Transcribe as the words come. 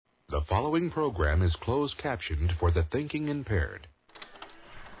The following program is closed captioned for the thinking impaired.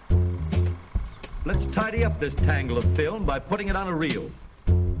 Let's tidy up this tangle of film by putting it on a reel.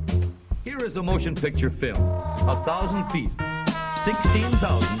 Here is a motion picture film, 1,000 feet,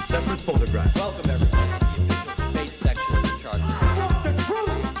 16,000 separate photographs. Welcome, everybody, to the official space section of the chart. What's the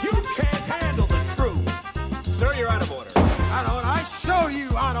truth? You can't handle the truth. Sir, you're out of order. Out of order. I show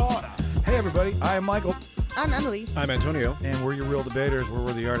you out of order. Hey, everybody. I am Michael. I'm Emily. I'm Antonio. And we're your real debaters. We're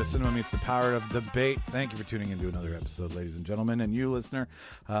where the art of cinema meets the power of debate. Thank you for tuning into another episode, ladies and gentlemen. And you, listener,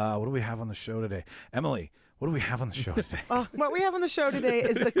 what do we have on the show today? Emily, what do we have on the show today? What we have on the show today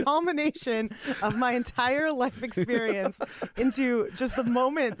is the culmination of my entire life experience into just the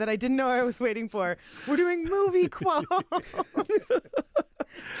moment that I didn't know I was waiting for. We're doing movie quotes.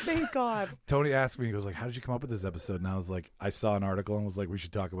 Thank God. Tony asked me, he goes like, how did you come up with this episode? And I was like, I saw an article and was like, we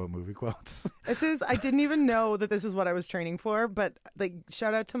should talk about movie quotes. I didn't even know that this is what I was training for, but like,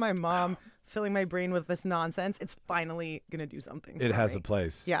 shout out to my mom filling my brain with this nonsense. It's finally going to do something. It has a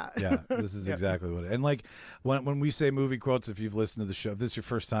place. Yeah. Yeah. This is exactly what it. And like when we say movie quotes, if you've listened to the show, if this is your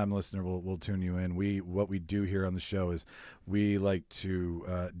first time listener, we'll tune you in. What we do here on the show is we like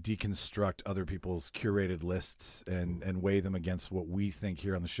to deconstruct other people's curated lists and weigh them against what we think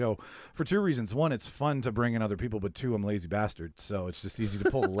here on the show for two reasons. One, it's fun to bring in other people, but two, I'm a lazy bastard. So it's just easy to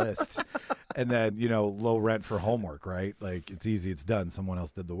pull a list. And then, low rent for homework, right? Like, it's easy, it's done. Someone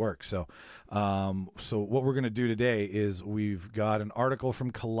else did the work. So what we're going to do today is we've got an article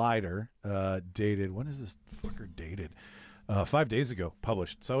from Collider dated. When is this fucker dated? 5 days ago,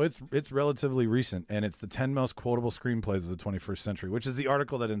 published. So it's relatively recent, and it's the 10 most quotable screenplays of the 21st century, which is the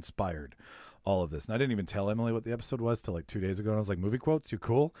article that inspired all of this. And I didn't even tell Emily what the episode was till like 2 days ago. And I was like, movie quotes, you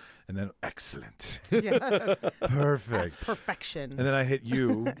cool? And then, excellent. Yes. Perfect. Perfection. And then I hit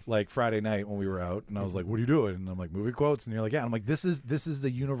you like Friday night when we were out, and I was like, what are you doing? And I'm like, movie quotes? And you're like, yeah. And I'm like, this is the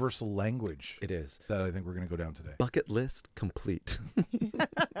universal language. It is. That I think we're going to go down today. Bucket list complete.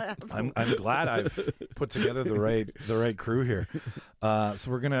 I'm glad I've put together the right crew here. So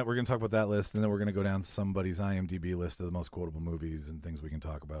we're gonna talk about that list, and then we're gonna go down somebody's IMDb list of the most quotable movies and things we can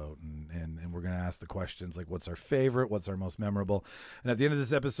talk about, and we're gonna ask the questions like, what's our favorite, what's our most memorable, and at the end of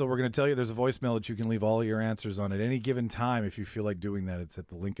this episode, we're gonna tell you there's a voicemail that you can leave all your answers on at any given time if you feel like doing that. It's at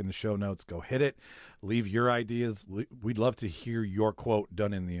the link in the show notes. Go hit it. Leave your ideas. We'd love to hear your quote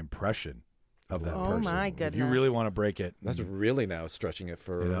done in the impression of that person. Oh my goodness! If you really want to break it, That's really now stretching it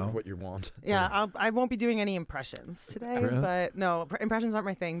for what you want. Yeah, I won't be doing any impressions today, Really? But no, impressions aren't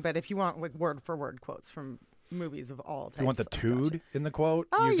my thing. But if you want like word for word quotes from movies of all types, you want the tude in the quote?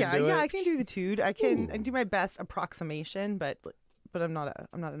 Oh you yeah, can do it? I can do the tude. I can do my best approximation, but I'm not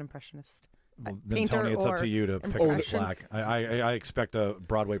an impressionist. Well, then, Painter Tony, it's up or to you to pick the impression. slack. I expect a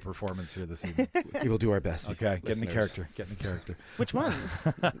Broadway performance here this evening. We will do our best. Okay, get in the listeners. character. Get in the character. Which one?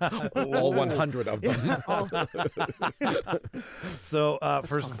 All 100 of them. So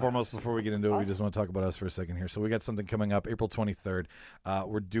first and foremost, before we get into it, we just want to talk about us for a second here. So we got something coming up April 23rd.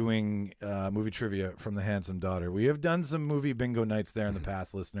 We're doing movie trivia from The Handsome Daughter. We have done some movie bingo nights there in the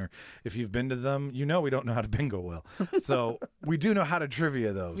past, listener. If you've been to them, you know we don't know how to bingo well. So we do know how to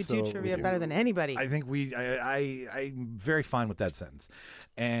trivia, though. We do trivia better than anybody. I think I'm very fine with that sentence.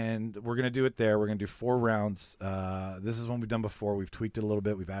 And we're going to do it there. We're going to do 4 rounds. This is one we've done before. We've tweaked it a little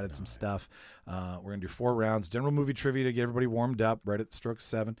bit. We've added some stuff. We're going to do 4 rounds. General movie trivia to get everybody warmed up right at the stroke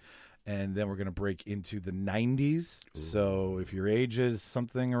 7. And then we're going to break into the 90s. Ooh. So if your age is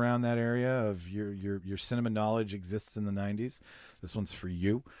something around that area of your cinema knowledge exists in the 90s, this one's for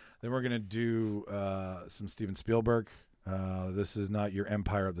you. Then we're going to do some Steven Spielberg. This is not your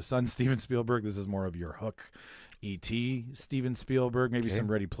Empire of the Sun, Steven Spielberg. This is more of your Hook, E.T., Steven Spielberg. Maybe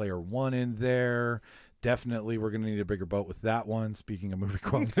some Ready Player One in there. Definitely, we're going to need a bigger boat with that one. Speaking of movie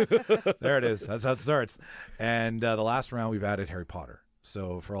quotes, there it is. That's how it starts. And the last round, we've added Harry Potter.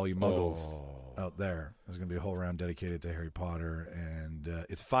 So for all you muggles out there, there's going to be a whole round dedicated to Harry Potter. And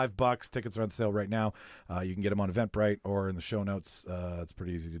it's $5. Tickets are on sale right now. You can get them on Eventbrite or in the show notes. It's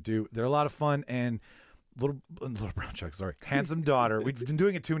pretty easy to do. They're a lot of fun. And Little Brown Chuck, sorry. Handsome Daughter. We've been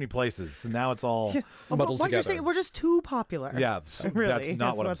doing it too many places, so now it's all muddled what together. You're saying, we're just too popular. Yeah, really, that's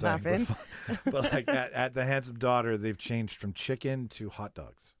not what I'm saying. Happened. But like at the Handsome Daughter, they've changed from chicken to hot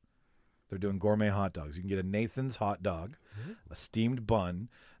dogs. They're doing gourmet hot dogs. You can get a Nathan's hot dog, a steamed bun.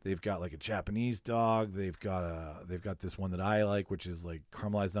 They've got like a Japanese dog. They've got this one that I like, which is like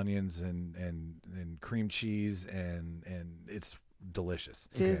caramelized onions and cream cheese, and it's delicious.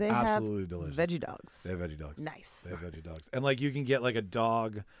 Do they absolutely have delicious veggie dogs? They have veggie dogs. Nice. They have veggie dogs. And like you can get like a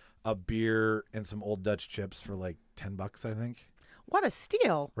dog, a beer, and some Old Dutch chips for like $10, I think. What a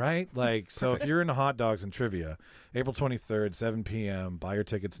steal. Right? Like, so if you're into hot dogs and trivia, April 23rd, 7 p.m., buy your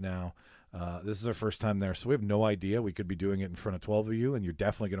tickets now. This is our first time there, so we have no idea. We could be doing it in front of 12 of you, and you're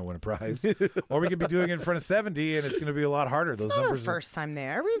definitely going to win a prize. Or we could be doing it in front of 70, and it's going to be a lot harder. Those It's not our numbers. first time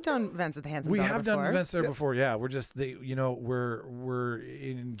there. We've done events at the Handsome We Dog have before. done events there before. Yeah, we're just we're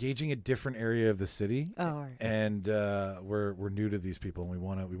engaging a different area of the city. Oh, all right. And we're new to these people, and we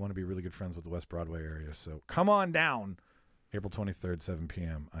want to be really good friends with the West Broadway area. So come on down, April 23rd, 7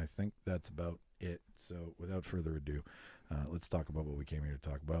 p.m. I think that's about it. So without further ado, let's talk about what we came here to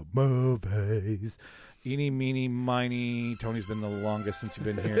talk about. Movies. Eeny, meeny, miny. Tony's been the longest since you've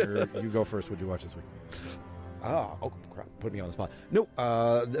been here. You go first. What'd you watch this week? Oh crap! Put me on the spot. No,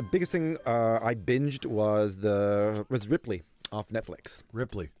 the biggest thing I binged was Ripley off Netflix.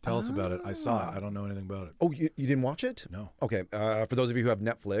 Ripley. Tell us about it. I saw it. I don't know anything about it. Oh, you didn't watch it? No. Okay. For those of you who have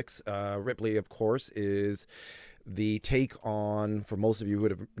Netflix, Ripley, of course, is the take on, for most of you who would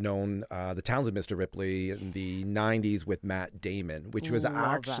have known, the Talented Mr. Ripley in the 90s with Matt Damon, which was Love that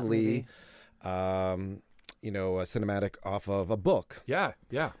actually, a cinematic off of a book. Yeah,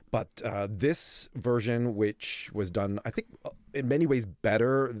 yeah. But this version, which was done, I think, in many ways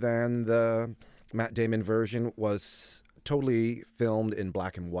better than the Matt Damon version, was totally filmed in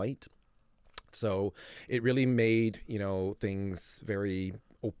black and white. So it really made, things very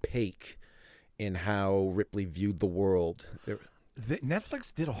opaque in how Ripley viewed the world.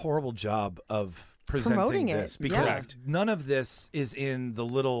 Netflix did a horrible job of presenting Promoting it, this because yes. none of this is in the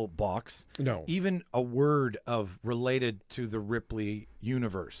little box. No. Even a word of related to the Ripley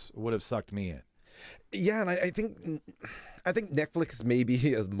universe would have sucked me in. Yeah, and I think Netflix,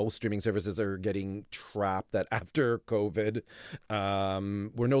 maybe as most streaming services, are getting trapped that after COVID,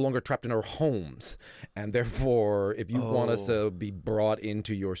 we're no longer trapped in our homes. And therefore, if you want us to be brought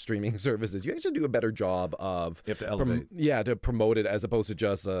into your streaming services, you actually do a better job of... You have to elevate. to promote it as opposed to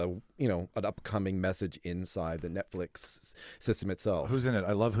just, an upcoming message inside the Netflix system itself. Who's in it?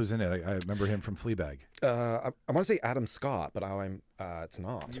 I love who's in it. I remember him from Fleabag. I want to say Adam Scott, but it's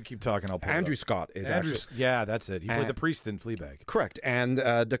not. You keep talking. I'll pull Andrew it up. Scott is Andrew, actually... yeah, that's it. He played the priest in Fleabag. Correct. And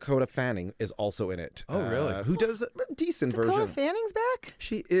Dakota Fanning is also in it. Oh, really? Who does a decent Dakota version. Fanning's back?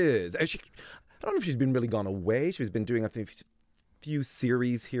 She is. And I don't know if she's been really gone away. She's been doing, I think, a few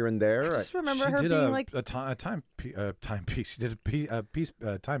series here and there. I just remember She her did being like, a time piece. She did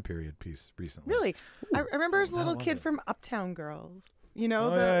a time period piece recently. really? I remember her as a little kid from Uptown Girls.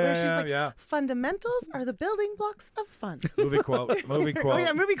 Where she's like, yeah. fundamentals are the building blocks of fun. Movie quote. Movie quote. Oh,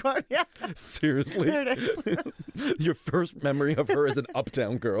 yeah, movie quote. Yeah. Seriously? There it is. Your first memory of her as an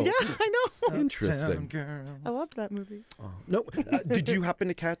Uptown Girl. Yeah, I know. Interesting. Girls. I loved that movie. No, did you happen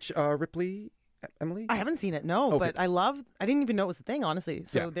to catch Ripley, Emily? I haven't seen it, no, Okay. but I didn't even know it was a thing, honestly.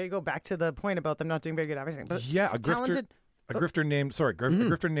 So Yeah. there you go, back to the point about them not doing very good advertising. But Yeah, a talented. grifter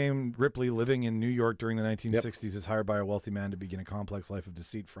named Ripley, living in New York during the 1960s, is hired by a wealthy man to begin a complex life of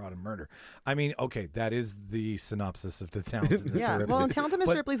deceit, fraud, and murder. I mean, okay, that is the synopsis of the Talented Mr. Yeah, Ripley. well, and Talented Mr.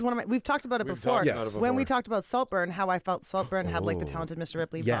 But Ripley's one of my. We've talked about it we've before. talked about it When we before. talked about Saltburn, how I felt Saltburn had like the Talented Mr.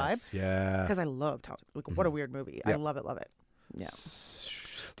 Ripley Yes. vibe. Yeah. Because I love Talented. Like, what a weird movie. I Yeah. love it. Yeah.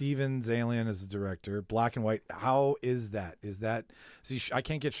 Steven Zalian is the director. Black and white. How is that? See, I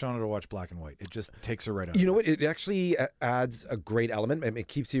can't get Shauna to watch black and white. It just takes her right out. You know what? It actually adds a great element. It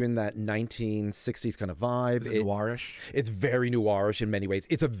keeps you in that 1960s kind of vibe. Is it noirish? It's very noirish in many ways.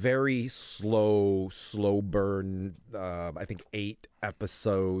 It's a very slow burn. I think 8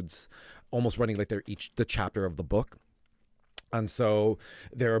 episodes, almost running like they're each the chapter of the book. And so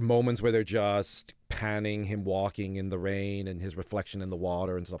there are moments where they're just panning him walking in the rain and his reflection in the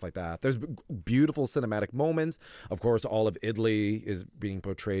water and stuff like that. There's beautiful cinematic moments. Of course, all of Italy is being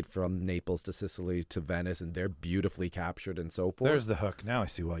portrayed from Naples to Sicily to Venice, and they're beautifully captured and so forth. There's the hook. Now I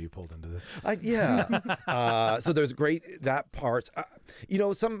see why you pulled into this. Yeah. So there's that part.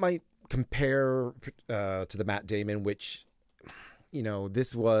 Some might compare to the Matt Damon, which,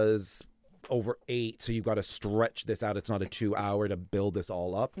 this was over 8, so you've got to stretch this out. It's not a 2-hour to build this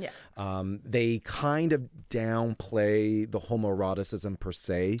all up. Yeah. They kind of downplay the homoeroticism per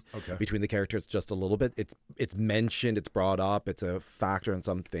se between the characters just a little bit. It's mentioned, it's brought up, it's a factor in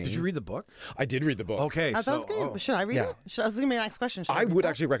some things. Did you read the book? I did read the book. Okay, Should I read Yeah. it? That was going to be my next question. Should I read would that?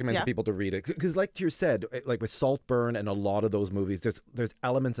 actually recommend to people to read it because, like you said, like with Saltburn and a lot of those movies, there's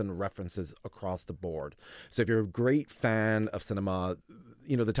elements and references across the board. So if you're a great fan of cinema,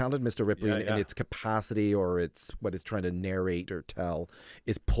 the Talented Mr. Ripley and its capacity or what it's trying to narrate or tell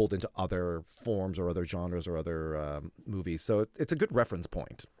is pulled into other forms or other genres or other movies. So it's a good reference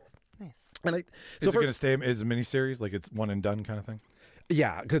point. Nice. And Is it going to stay as a miniseries, like it's one and done kind of thing?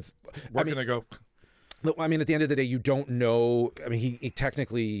 Yeah, because Where can I go? Look, I mean, at the end of the day, you don't know. I mean, he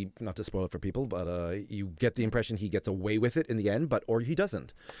technically, not to spoil it for people, but you get the impression he gets away with it in the end, or he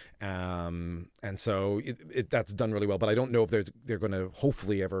doesn't. And so that's done really well. But I don't know if they're going to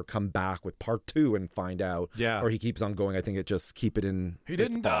hopefully ever come back with part 2 and find out. Yeah. Or he keeps on going. I think it just keep it in. He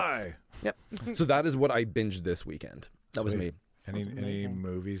didn't die. Yep. So that is what I binged this weekend. That was me. Any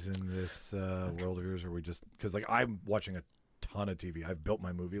movies in this world of yours, or we just because like I'm watching a ton of TV. I've built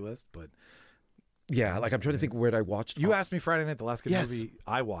my movie list, but. Yeah, like I'm trying to think where I watched. You asked me Friday night the last good Yes. movie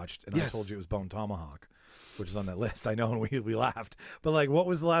I watched, and Yes. I told you it was Bone Tomahawk, which is on that list. I know, and we laughed. But like, what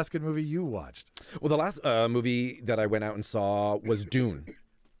was the last good movie you watched? Well, the last movie that I went out and saw was Dune.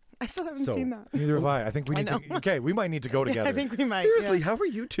 I still haven't So- seen that. Neither have I. I think we need to. Okay, we might need to go together. I think we might. Seriously, yeah. how are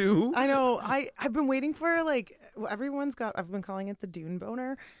you two? I know. I've been waiting for like everyone's got. I've been calling it the Dune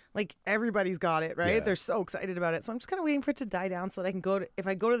boner. Like everybody's got it, right? Yeah. They're so excited about it. So I'm just kind of waiting for it to die down so that I can go to. If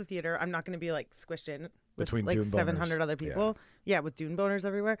I go to the theater, I'm not going to be like squished in with Between like Dune boners. 700 other people. Yeah, with Dune boners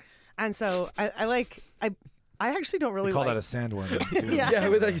everywhere. And so I actually don't really We call like. that a sandworm.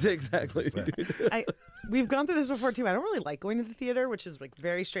 Yeah. Exactly. We've gone through this before too. I don't really like going to the theater, which is like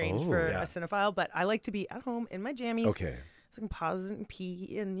very strange for yeah. a cinephile. But I like to be at home in my jammies. Okay. So I can pause and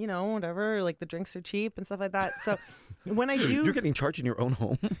pee and whatever. Like the drinks are cheap and stuff like that. So when I do, You're getting charged in your own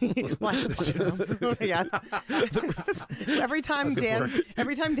home. well, I have to put it on. Yeah. every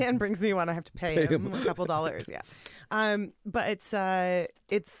time Dan brings me one, I have to pay him a couple dollars. Yeah. But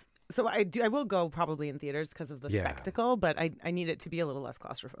it's so I will go probably in theaters because of the Yeah. spectacle, but I need it to be a little less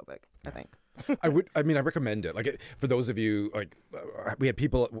claustrophobic, I think. I recommend it. Like for those of you, like we had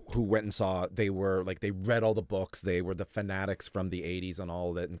people who went and saw it. They were like, they read all the books. They were the fanatics from the 80s on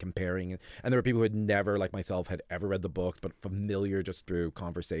all of it and comparing. And there were people who had never, like myself, had ever read the books, but familiar just through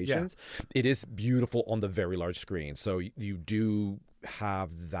conversations. It is beautiful on the very large screen. So you do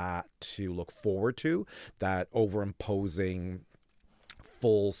have that to look forward to, that overimposing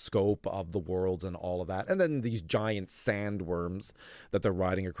full scope of the worlds and all of that, and then these giant sandworms that they're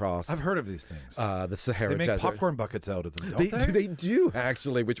riding across. I've heard of these things. The Sahara They make Desert. popcorn buckets out of them. Don't they? They do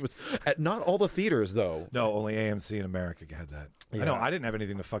actually, which was at not all the theaters though. No, only AMC in America had that. I know. I didn't have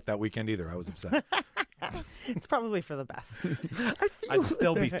anything to fuck that weekend either. I was upset. It's probably for the best. I'd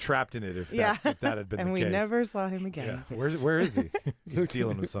still be trapped in it if that had been And the we case. never saw him again. Yeah. Where is he? He's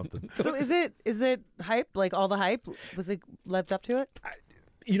dealing with something. So is it hype? Like all the hype? Was it lived up to it?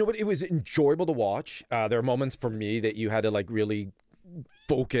 You know what? It was enjoyable to watch. There are moments for me that you had to like really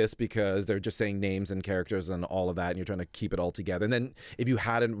focus because they're just saying names and characters and all of that, and you're trying to keep it all together. And then if you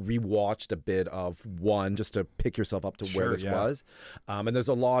hadn't rewatched a bit of one just to pick yourself up to where this was, and there's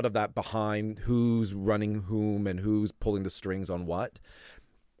a lot of that behind who's running whom and who's pulling the strings on what.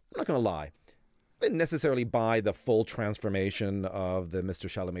 I'm not gonna lie. I didn't necessarily buy the full transformation of the Mr.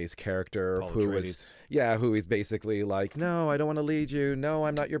 Chalamet's character, Paul who Atreides. who is basically like, no, I don't want to lead you. No,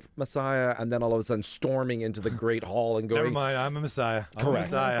 I'm not your Messiah. And then all of a sudden storming into the Great Hall and going, Never mind. I'm a Messiah. I'm a Correct.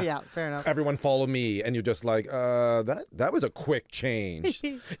 Messiah. Yeah, fair enough. everyone follow me. And you're just like, that was a quick change.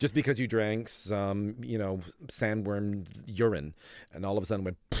 Just because you drank some, sandworm urine. And all of a sudden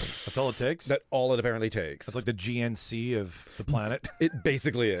went, That's all it takes. that all it apparently takes. That's like the GNC of the planet. It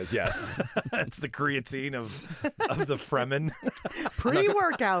basically is, yes. It's the creatine of the Fremen.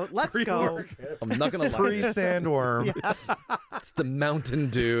 Pre-workout. Let's go. I'm not going to lie. Pre-sandworm. It's the Mountain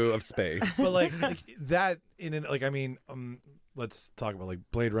Dew of space. But like that let's talk about like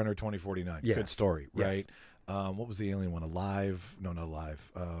Blade Runner 2049. Yes. Good story, Yes. right? What was the alien one? Alive? No, not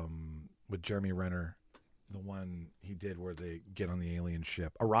Alive. With Jeremy Renner, the one he did where they get on the alien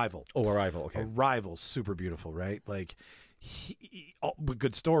ship. Arrival. Oh, Arrival. Okay. Arrival, super beautiful, right? Like, but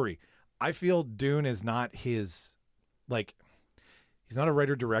good story. I feel Dune is not his, like, he's not a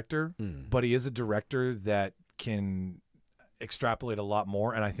writer-director, but he is a director that can extrapolate a lot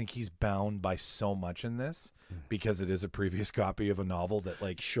more, and I think he's bound by so much in this because it is a previous copy of a novel that,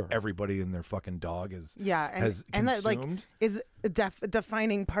 like, everybody and their fucking dog has has and that like consumed. is a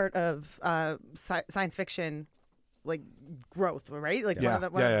defining part of science fiction, like growth, right? Like Yeah. one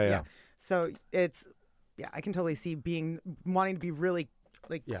of the, Yeah. So it's I can totally see wanting to be really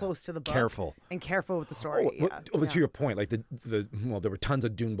like close to the book, Careful with the story. But to your point, like there were tons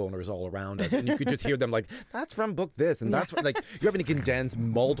of Dune boners all around us, and you could just hear them like, "That's from book this," and that's like you're having to condense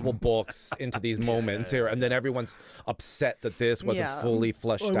multiple books into these moments here, and then everyone's upset that this wasn't fully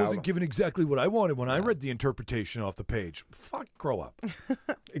fleshed out. I wasn't given exactly what I wanted when I read the interpretation off the page. Fuck, grow up.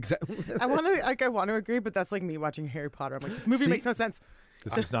 Exactly. I want to agree, but that's like me watching Harry Potter. I'm like, this movie makes no sense.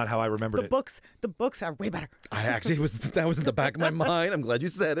 This is not how I remembered it. The books are way better. I actually that was in the back of my mind. I'm glad you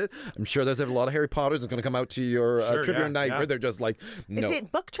said it. I'm sure there's a lot of Harry Potters that's going to come out to your trivia night where they're just like, no. Is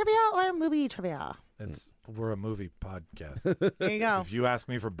it book trivia or movie trivia? We're a movie podcast. There you go. If you ask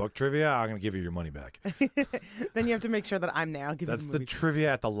me for book trivia, I'm going to give you your money back. Then you have to make sure that I'm there. I'll give That's you the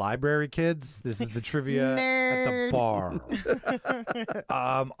trivia at the library, kids. This is the trivia at the bar.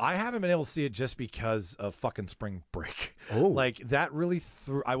 I haven't been able to see it just because of fucking spring break. Oh. Like, that really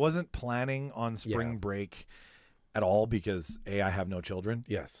threw... I wasn't planning on spring break at all because, A, I have no children.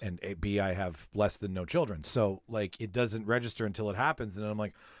 Yes. And B, I have less than no children. So, like, it doesn't register until it happens. And then I'm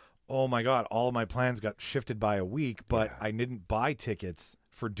like, oh, my God, all of my plans got shifted by a week, but I didn't buy tickets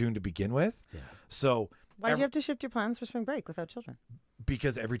for Dune to begin with. Yeah. So... Why did you have to shift your plans for spring break without children?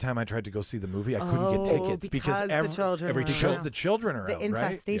 Because every time I tried to go see the movie, I couldn't get tickets because the children are because the children are the out,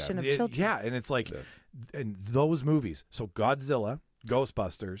 infestation right? of children. Yeah, and it's like, and those movies. So Godzilla,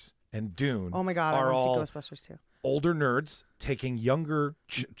 Ghostbusters, and Dune. Oh my God, are I all want to see Ghostbusters too. Older nerds taking younger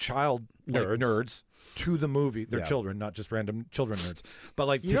child nerds to the movie. They're children, not just random children nerds. But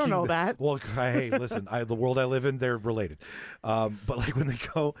like you don't know that. Well, hey, listen, the world I live in, they're related. But like when they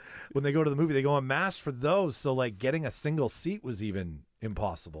go to the movie, they go en masse for those. So like getting a single seat was even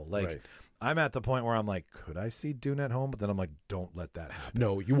impossible. Like I'm at the point where I'm like, could I see Dune at home? But then I'm like, don't let that happen.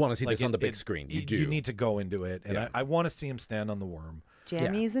 No, you want to see Like this on the big screen. You do. You need to go into it, and I want to see him stand on the worm.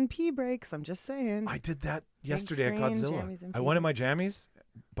 Jammies and pee breaks. I'm just saying. I did that yesterday at screen, Godzilla. jammies and I pee wanted my jammies,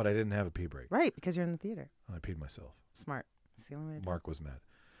 but I didn't have a pee break. Right, because you're in the theater. I peed myself. Smart. It's the only way to do it. Mark was mad.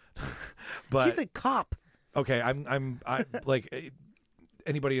 But He's a cop. okay, I like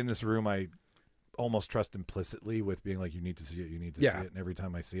anybody in this room, I almost trust implicitly with being like, you need to see it, you need to see it, and every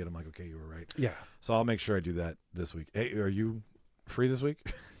time I see it, I'm like, okay, you were right. Yeah. So I'll make sure I do that this week. Hey, are you free this week?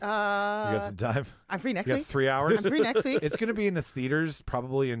 You got some time? I'm free next You got week. 3 hours? I'm free next week. It's going to be in the theaters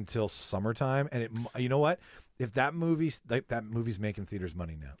probably until summertime, and you know what? If that movie's making theaters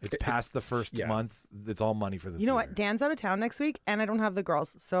money now. It's past the first month. It's all money for the. You know what? Dan's out of town next week, and I don't have the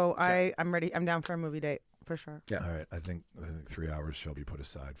girls, so I'm ready. I'm down for a movie date for sure. Yeah. All right. I think 3 hours shall be put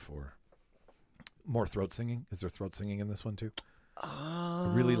aside for more throat singing. Is there throat singing in this one too?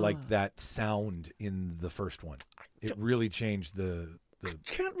 I really liked that sound in the first one. It really changed the. I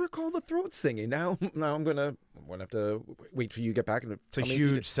can't recall the throat singing. Now I'm gonna have to wait for you to get back. And it's a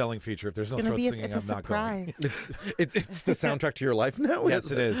huge selling feature. If there's no throat singing, I'm not going. It's the soundtrack to your life now.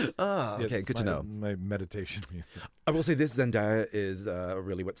 Yes, it is. Oh, okay, good to know. My meditation music. I will say this: Zendaya is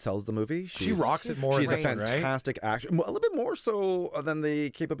really what sells the movie. She rocks it more. She's a right? fantastic actor. A little bit more so than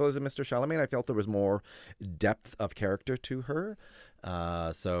the capabilities of Mr. Chalamet. I felt there was more depth of character to her.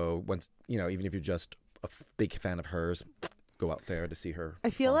 So once even if you're just a big fan of hers, go out there to see her. I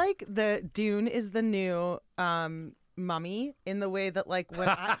feel like the Dune is the new Mummy in the way that like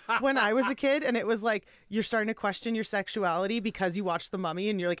when I was a kid and it was like you're starting to question your sexuality because you watch the Mummy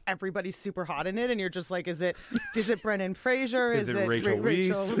and you're like everybody's super hot in it and you're just like is it Brendan Fraser, is it Rachel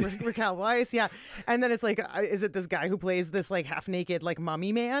Weisz? Raquel Weisz, yeah, and then it's like is it this guy who plays this like half naked like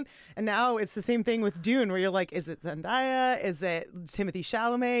mummy man? And now it's the same thing with Dune where you're like is it Zendaya, is it Timothée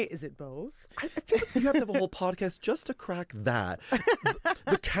Chalamet, is it both? I feel like you have to have a whole podcast just to crack that.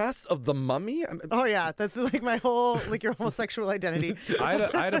 The cast of the Mummy. Oh yeah, that's like my whole like your homosexual identity. I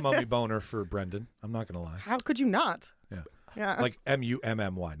had a mummy boner for Brendan. I'm not gonna lie. How could you not? Yeah. Like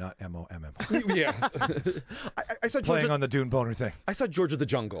MUMMY, not MOMM. Yeah. I saw playing on the Dune boner thing. I saw George of the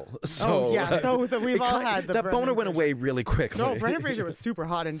Jungle. So, we've all had that boner went away really quickly. No, Brendan Fraser was super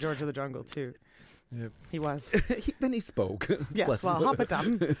hot in George of the Jungle too. Yep. He was. Then he spoke. Yes, well, hop it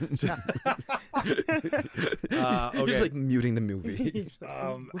down. He was like muting the movie.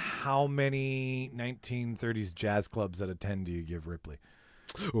 How many 1930s jazz clubs out of 10 do you give Ripley?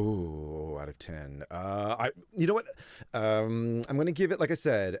 Oh, out of 10. You know what? I'm going to give it, like I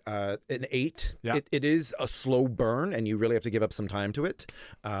said, an 8. Yeah. It is a slow burn, and you really have to give up some time to it.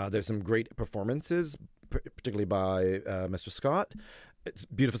 There's some great performances, particularly by Mr. Scott. It's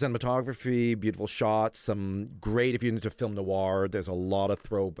beautiful cinematography, beautiful shots, some great, if you're into film noir, there's a lot of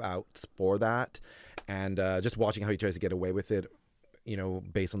throwouts for that. And just watching how he tries to get away with it,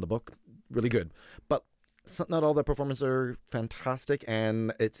 based on the book, really good. But not all the performances are fantastic,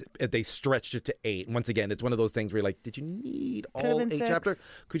 and they stretched it to 8. Once again, it's one of those things where you're like, did you need all 8 chapters?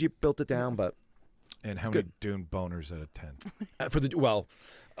 Could you built it down? But and how many Dune boners out of 10?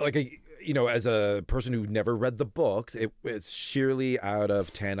 As a person who never read the books, it's sheerly out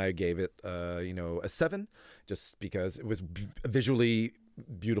of 10. I gave it, a 7, just because it was visually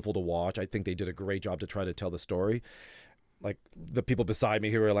beautiful to watch. I think they did a great job to try to tell the story. Like the people beside me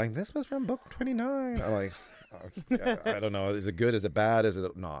who were like, "This was from book 29." I'm like, I don't know. Is it good? Is it bad? Is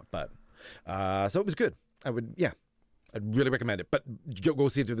it not? But so it was good. I'd really recommend it, but go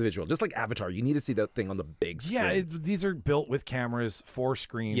see it through the visual. Just like Avatar, you need to see that thing on the big screen. Yeah, these are built with cameras, 4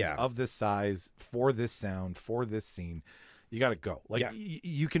 screens Yeah. of this size, for this sound, for this scene. You got to go. Like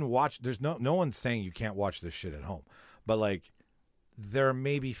you can watch. There's no one's saying you can't watch this shit at home, but like there are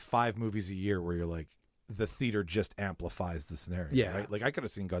maybe 5 movies a year where you're like the theater just amplifies the scenario. Yeah. Right? Like I could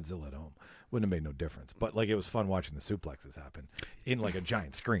have seen Godzilla at home, wouldn't have made no difference. But like it was fun watching the suplexes happen in like a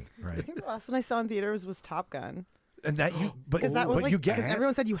giant screen, I right? think the last one I saw in theaters was Top Gun. And that you, but Because that was but like, you get because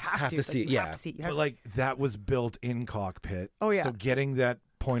everyone said you have to see it, You yeah. have to see it. You But have like that was built in cockpit. Oh, yeah. So getting that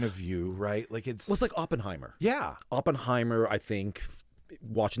point of view, right? Like Well, it's like Oppenheimer. yeah. Oppenheimer, I think,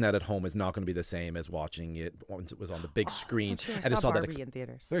 watching that at home is not going to be the same as watching it once it was on the big screen. I And saw that Barbie in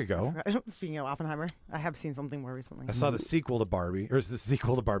theaters. There you go. Speaking of Oppenheimer, I have seen something more recently. I saw the sequel to Barbie, or it's the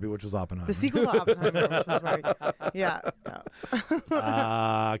sequel to Barbie, which was Oppenheimer. The sequel to Oppenheimer, which was Barbie. Yeah.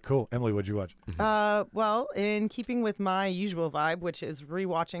 Cool. Emily, what'd you watch? Well, in keeping with my usual vibe, which is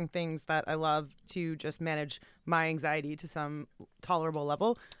rewatching things that I love to just manage my anxiety to some tolerable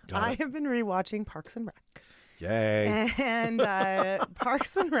level, I have been rewatching Parks and Rec. Yay. And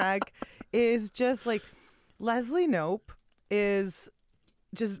Parks and Rec is just like Leslie Knope is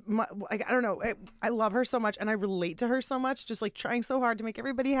just like, I don't know, I love her so much and I relate to her so much, just like trying so hard to make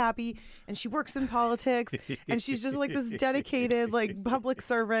everybody happy, and she works in politics and she's just like this dedicated like public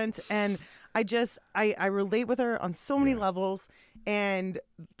servant, and I relate with her on so many levels, and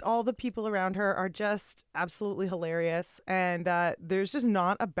all the people around her are just absolutely hilarious, and there's just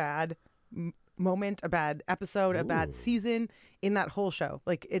not a bad moment, a bad episode, a bad season in that whole show.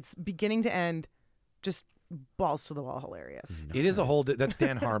 Like it's beginning to end, just balls to the wall hilarious. It is a whole. That's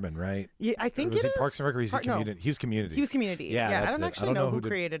Dan Harmon, right? Yeah, I think was it he is. Parks and Rec, or he's No. Community? He was Community. He was Community. Yeah, I that's don't it. actually know who did-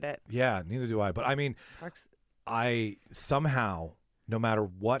 created it. Yeah, neither do I. But I mean, Parks. I somehow, no matter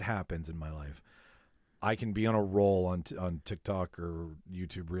what happens in my life, I can be on a roll on TikTok or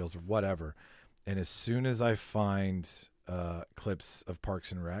YouTube Reels or whatever, and as soon as I find clips of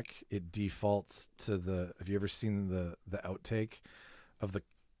Parks and Rec, it defaults to the. Have you ever seen the outtake of the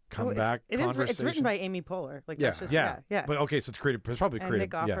comeback It is. conversation? It's written by Amy Poehler. Like Yeah. that's just, Yeah, yeah. But okay, so it's created. It's probably And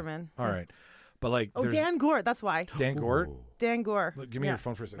created. Nick yeah. Offerman. All right, but like, Oh, there's, Dan Gore. That's why. Dan Gore. Dan Gore. Look, give me Yeah. your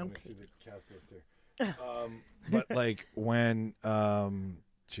phone for a second. Let Okay. me see the cast list here. But like when,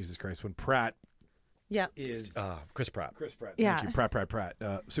 Jesus Christ, when Pratt Yeah. is Chris Pratt. Chris Pratt, Yeah. thank you, Pratt,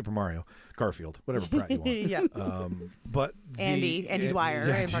 Super Mario, Garfield, whatever Pratt you want. Yeah. But Andy Dwyer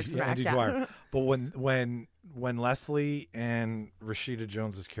in Parks and Rec, Andy yeah. Dwyer. But when Leslie and Rashida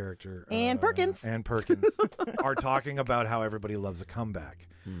Jones's character Ann Perkins. are talking about how everybody loves a comeback,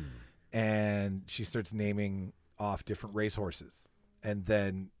 and she starts naming off different racehorses, and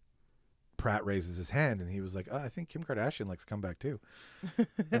then Pratt raises his hand and he was like, I think Kim Kardashian likes comeback too.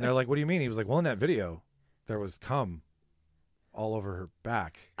 And they're like, what do you mean? He was like, well, in that video there was cum all over her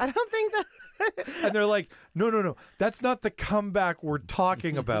back. I don't think that. And they're like, no, that's not the comeback we're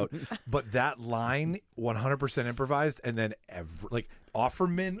talking about. But that line, 100% improvised, and then like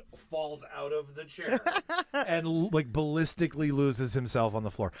Offerman falls out of the chair and like ballistically loses himself on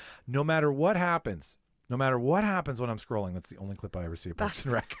the floor. No matter what happens when I'm scrolling, that's the only clip I ever see of Parks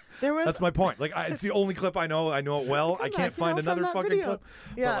and Rec. That's my point. Like, it's the only clip I know. I know it well. I can't find another from that fucking video. clip.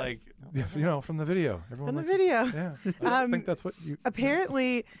 Yeah. But like, from the video. Everyone From the likes it. video. Yeah. I think that's what you.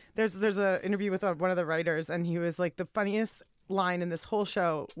 Apparently, there's an interview with one of the writers, and he was like, the funniest line in this whole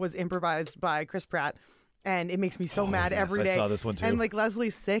show was improvised by Chris Pratt. And it makes me so mad every day. I saw this one too. And like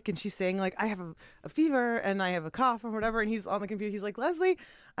Leslie's sick, and she's saying like, I have a fever and I have a cough or whatever. And he's on the computer. He's like, Leslie,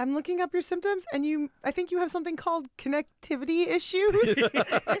 I'm looking up your symptoms, and I think you have something called connectivity issues.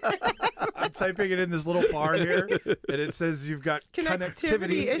 I'm typing it in this little bar here, and it says you've got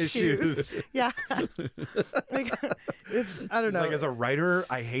connectivity issues. Yeah. Like, I don't It's know. like, as a writer,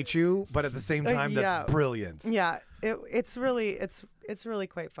 I hate you, but at the same time, yeah. that's brilliance. Yeah, it's really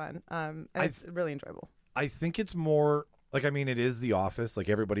quite fun. And it's really enjoyable. I think it's more like, I mean, it is The Office. Like,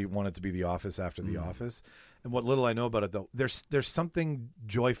 everybody wanted to be The Office after The Office. And what little I know about it, though, there's something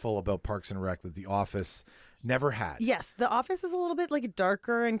joyful about Parks and Rec that The Office never had. Yes, The Office is a little bit like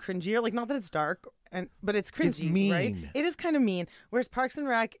darker and cringier. Like, not that it's dark, but it's cringy. It's mean. Right? It is kind of mean. Whereas Parks and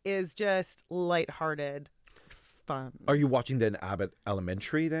Rec is just lighthearted fun. Are you watching then Abbott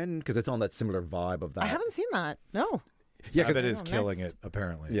Elementary then? Because it's on that similar vibe of that. I haven't seen that. No. Yeah, Abbott is Oh, killing nice. it,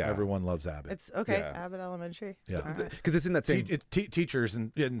 apparently. Yeah. Everyone loves Abbott. It's okay. Yeah. Abbott Elementary. Yeah. All right. Because it's in that same. It's teachers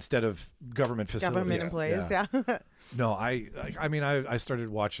instead of government facilities. Government employees. Yeah. No, I mean, I started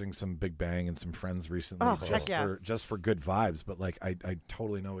watching some Big Bang and some Friends recently, Oh, heck yeah. just for good vibes. But like, I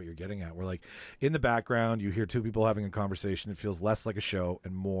totally know what you're getting at. Where like in the background, you hear two people having a conversation. It feels less like a show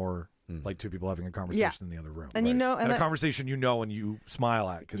and more like two people having a conversation in the other room. And you know, and a conversation you know and you smile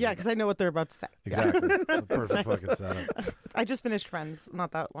at. Because I know what they're about to say. Exactly. The perfect fucking setup. I just finished Friends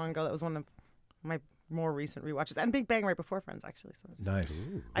not that long ago. That was one of my more recent rewatches, and Big Bang right before Friends, actually. So Nice.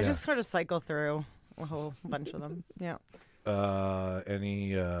 I just sort of cycle through a whole bunch of them. Yeah.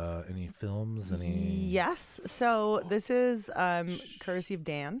 Any films? Yes. So this is courtesy of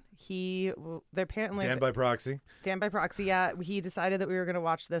Dan. They're apparently Dan by proxy. Dan by proxy. Yeah. He decided that we were going to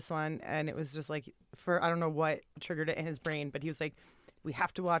watch this one, and it was just like I don't know what triggered it in his brain, but he was like, "We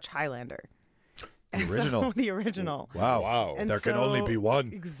have to watch Highlander." The original. So, the original. Wow. And there can only be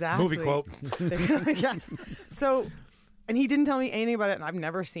one. Exactly. Movie quote. Yes. So, and he didn't tell me anything about it, and I've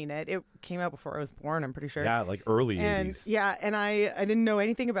never seen it. It came out before I was born, I'm pretty sure. Yeah, like early 80s. Yeah, and I didn't know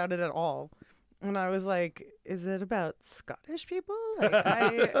anything about it at all. And I was like, is it about Scottish people?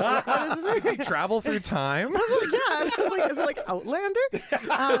 Like, what is this? Does he travel through time? I was like, yeah. And I was like, is it like Outlander?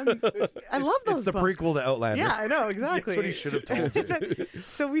 I love those It's the books. prequel to Outlander. Yeah, I know, exactly. That's what he should have told you.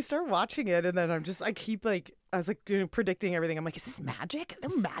 So we start watching it, and then I was like predicting everything. I'm like, is this magic? Is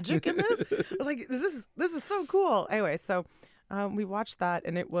there magic in this? I was like, this is so cool. Anyway, so we watched that,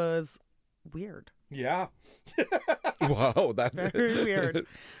 and it was weird. Yeah. Wow, that Very weird.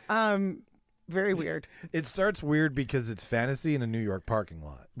 Very weird. It starts weird because it's fantasy in a New York parking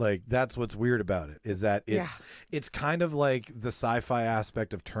lot. Like, that's what's weird about it, is that it's kind of like the sci-fi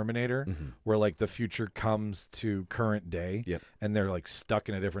aspect of Terminator, where like the future comes to current day, and they're like stuck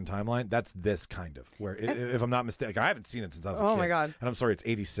in a different timeline. That's this kind of where, if I'm not mistaken, I haven't seen it since I was a kid. Oh my God. And I'm sorry, it's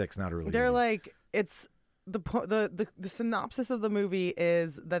 86, not early. They're 80s. like, it's the synopsis of the movie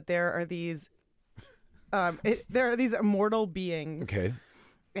is that there are these immortal beings. Okay.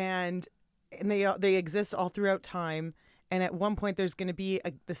 And they exist all throughout time, and at one point there's going to be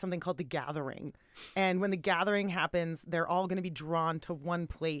something called the Gathering, and when the Gathering happens, they're all going to be drawn to one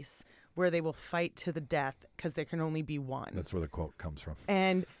place where they will fight to the death because there can only be one. That's where the quote comes from.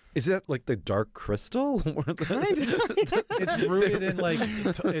 And is that like the Dark Crystal? kind of. It's rooted in like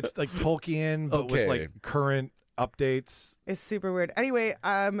it's like Tolkien, but with like current updates. It's super weird. Anyway,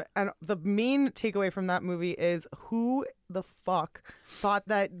 and the main takeaway from that movie is who the fuck thought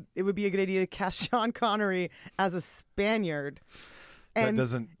that it would be a good idea to cast Sean Connery as a Spaniard. And,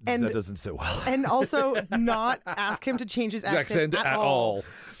 that doesn't sit well. And also not ask him to change his accent at all.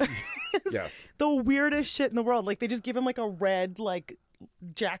 Yes. The weirdest shit in the world. Like, they just give him like a red like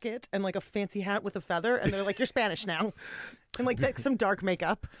jacket and like a fancy hat with a feather, and they're like, "You're Spanish now," and like some dark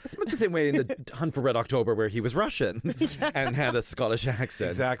makeup. It's much the same way in the Hunt for Red October, where he was Russian and had a Scottish accent.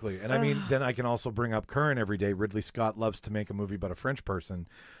 Exactly. And I mean, then I can also bring up current every day. Ridley Scott loves to make a movie about a French person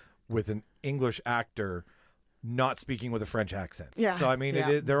with an English actor not speaking with a French accent. Yeah. So I mean,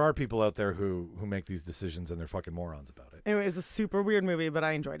 there are people out there who make these decisions, and they're fucking morons about it. Anyway, it was a super weird movie, but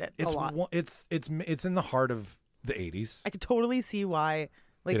I enjoyed it a lot. It's in the heart of the 80s. I could totally see why.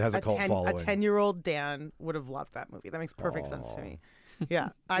 Like, it has a cult following. A 10-year-old Dan would have loved that movie. That makes perfect sense to me. Yeah,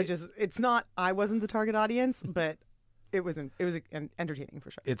 it's not. I wasn't the target audience, but it was entertaining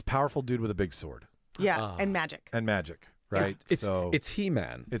for sure. It's powerful dude with a big sword. Yeah, and magic. Right. Yeah. It's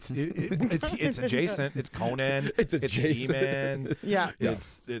He-Man. It's adjacent. It's Conan. It's He-Man. Yeah.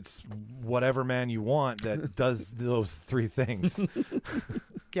 It's whatever man you want that does those three things.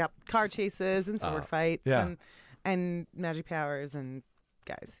 Yep. Car chases and sword fights yeah. and magic powers and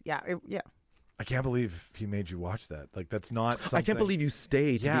guys. Yeah. I can't believe he made you watch that. Like, that's not something. I can't believe you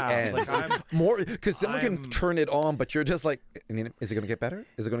stayed to the end. Like, I'm more because someone can turn it on, but you're just like, I mean, is it going to get better?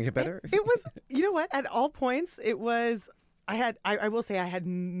 Is it going to get better? It was, you know what? At all points, it was. I will say I had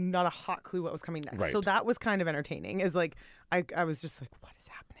not a hot clue what was coming next. Right. So that was kind of entertaining. Is like I was just like, what is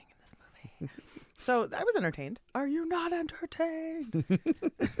happening in this movie? So I was entertained. Are you not entertained?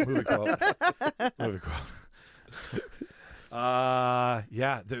 Movie quote.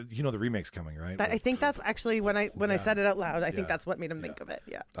 Yeah, the remake's coming, right? I think that's actually when I said it out loud. I think that's what made him think of it.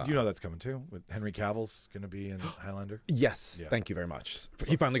 Yeah. You know that's coming too. With Henry Cavill's going to be in Highlander. Yes, Yeah. Thank you very much.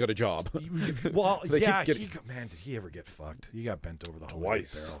 He finally got a job. Well, They keep yeah. getting- Man, did he ever get fucked? He got bent over the whole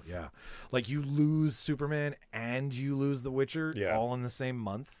Twice. barrel. Yeah, like you lose Superman and you lose The Witcher Yeah. all in the same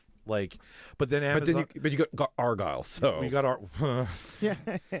month. Like, but then But Amazon. then you got Argyle, so we got our. Yeah.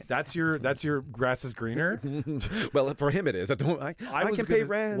 That's your grass is greener. well for him it is. I was can pay gonna-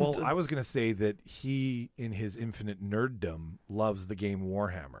 rent. Well, I was gonna say that he, in his infinite nerddom, loves the game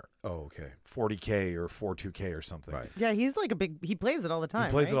Warhammer. oh okay. 40K or 42K or something. Right. Yeah, he's like he plays it all the time.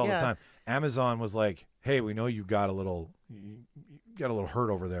 He plays right? it all Yeah. the time. Amazon was like, "Hey, we know you got a little hurt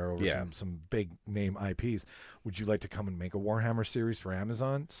over there over Yeah. some big name IPs. Would you like to come and make a Warhammer series for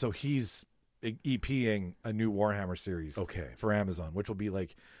Amazon?" So he's EPing a new Warhammer series Okay. for Amazon, which will be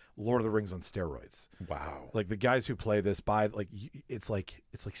like Lord of the Rings on steroids. Wow. Like the guys who play this buy it's like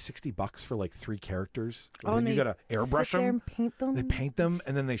 $60 for like 3 characters. Oh, and and you they gotta airbrush sit there them. and paint them? They paint them,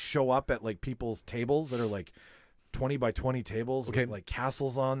 and then they show up at like people's tables that are like 20 by 20 tables Okay. with like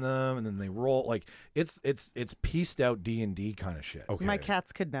castles on them, and then they roll like it's pieced out D&D kind of shit. Okay. My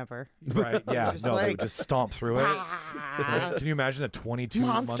cats could never. Right? Yeah. Just No, they like- would just stomp through it. Right? Can you imagine a 22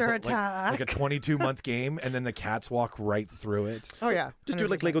 Monster month, attack. like a 22-month game, and then the cats walk right through it? Oh yeah. Just do it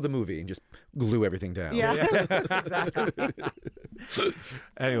like Lego the movie and just glue everything down. Yeah. Yes, exactly.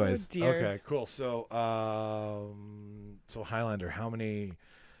 Anyways, Oh, dear. okay, cool. So, so Highlander, how many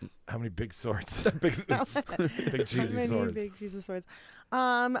big swords? big cheesy How many swords. big Jesus swords?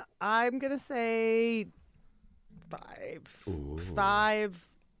 I'm gonna say 5. Ooh. 5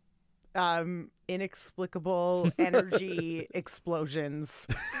 inexplicable energy explosions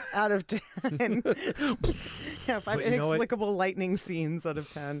out of 10. Yeah, 5 But you know what? inexplicable lightning scenes out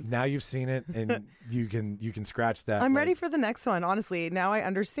of 10. Now you've seen it, and you can scratch that. I'm like- ready for the next one. Honestly, now I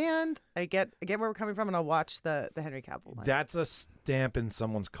understand. I get where we're coming from, and I'll watch the Henry Cavill one. That's a stamp in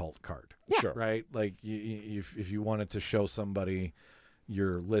someone's cult card. Yeah. Sure. Right? Like if you wanted to show somebody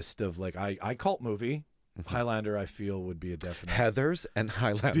your list of like I cult movie, Highlander I feel would be a definite. Heathers and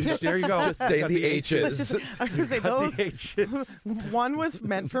Highlander. There you go. Just stay Got the H's. I was gonna say Got those. the H's. One was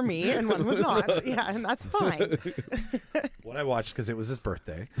meant for me, and one was not. Yeah, and that's fine. One I watched because it was his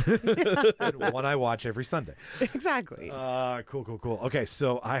birthday. And one I watch every Sunday. Exactly. Cool. Okay,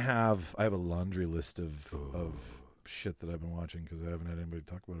 so I have a laundry list of shit that I've been watching because I haven't had anybody to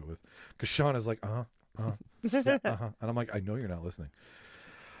talk about it with. Because Sean is like, yeah, and I'm like, I know you're not listening.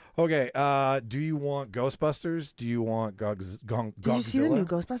 Okay, do you want Ghostbusters? Do you want Did you see the new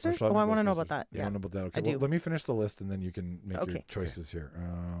Ghostbusters? Should I Oh, I do want to know Ghostbusters? about that. You Yeah. want to know about that? Okay, I do. let me finish the list and then you can make your Okay. choices here.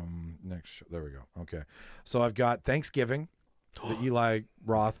 Next, there we go. Okay, so I've got Thanksgiving, the Eli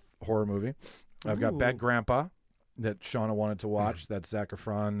Roth horror movie. I've got Ooh. Bad Grandpa that Shauna wanted to watch. That's Zac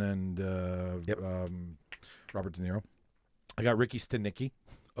Efron and Robert De Niro. I got Ricky Stenicki.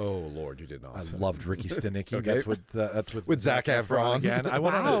 Oh Lord, you did not. I loved Ricky Stenicki. Okay. That's with Zac Efron. again. I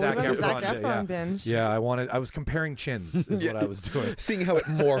went on Wow, a Zac we went Efron. on a Zac Efron binge. Yeah, I was comparing chins. Is what I was doing. Seeing how it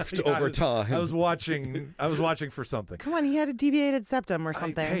morphed Yeah, over time. I was watching for something. Come on, he had a deviated septum or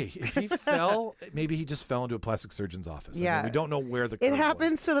something. Hey, if he fell, maybe he just fell into a plastic surgeon's office. I mean, Yeah. we don't know where the It curve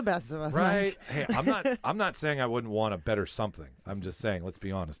happens was. to the best of us, Right? Hey, I'm not saying I wouldn't want a better something. I'm just saying let's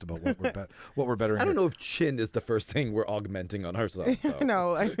be honest about what we're bettering. I don't here. know if chin is the first thing we're augmenting on ourselves. Though.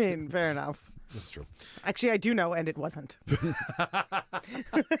 No, I mean, fair enough. That's true. Actually, I do know, and it wasn't. Then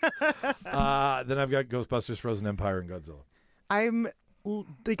I've got Ghostbusters, Frozen Empire, and Godzilla.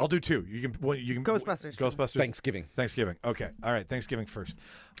 I'll do 2. You can Ghostbusters. Ghostbusters. Thanksgiving. Okay. All right. Thanksgiving first.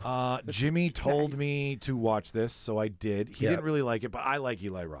 Jimmy told me to watch this, so I did. He Yeah. didn't really like it, but I like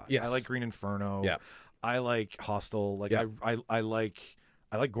Eli Roth. Yes. I like Green Inferno. Yeah. I like Hostel. Like Yeah. I like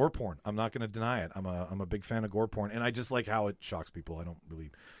gore porn. I'm not going to deny it. I'm a big fan of gore porn, and I just like how it shocks people. I don't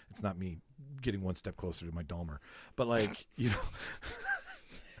really. It's not me getting one step closer to my Dahmer, but like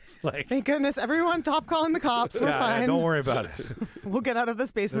like. Thank goodness, everyone, stop calling the cops. We're fine. Don't worry about it. We'll get out of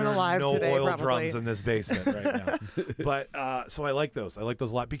this basement There are alive no today, oil probably. drums in this basement right now. But so I like those. I like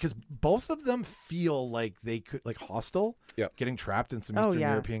those a lot because both of them feel like they could, like Hostel, Yep. getting trapped in some Oh, Eastern yeah.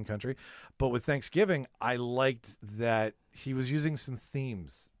 European country. But with Thanksgiving, I liked that he was using some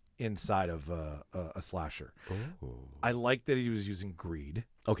themes inside of a slasher. I like that he was using greed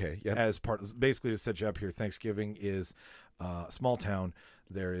Okay. Yeah. as part of, basically to set you up here. Thanksgiving is a small town.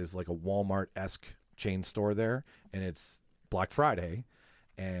 There is like a Walmart-esque chain store there, and it's Black Friday.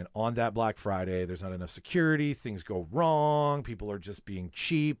 And on that Black Friday, there's not enough security. Things go wrong. People are just being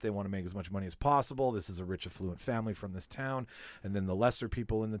cheap. They want to make as much money as possible. This is a rich, affluent family from this town. And then the lesser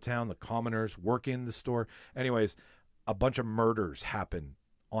people in the town, the commoners, work in the store. Anyways, a bunch of murders happen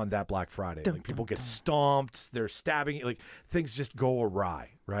on that Black Friday. Like people get stomped, they're stabbing, like things just go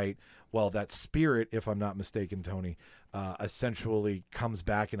awry, right? Well, that spirit, if I'm not mistaken, Tony, essentially comes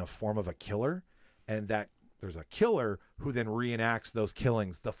back in a form of a killer, and that there's a killer who then reenacts those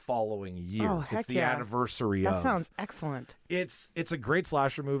killings the following year. Oh, heck it's the yeah. anniversary That of. sounds excellent. It's a great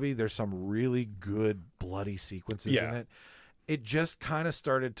slasher movie. There's some really good bloody sequences in it. It just kind of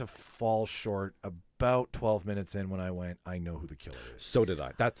started to fall short about 12 minutes in when I went, I know who the killer is. So did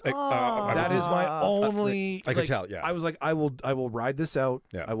I. That's That is my only. I could tell, yeah. I was like, I will ride this out.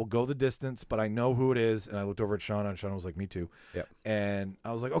 Yeah. I will go the distance, but I know who it is. And I looked over at Shauna, and Shauna was like, me too. Yep. And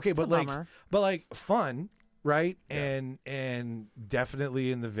I was like, okay, but a like, bummer. fun, right? And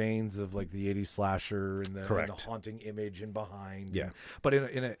definitely in the veins of like the 80s slasher and the Correct. haunting image in behind. Yeah. But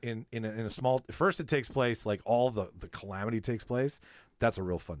in a small. First, it takes place like all the calamity takes place. That's a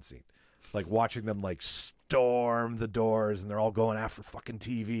real fun scene. Like watching them like storm the doors and they're all going after fucking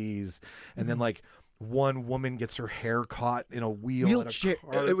TVs. And then like one woman gets her hair caught in a wheelchair.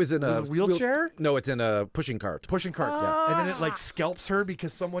 It was in a wheelchair? No, it's in a pushing cart. Yeah. And then it like scalps her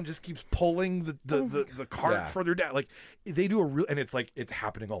because someone just keeps pulling the cart further down. Like they do a real, and it's like it's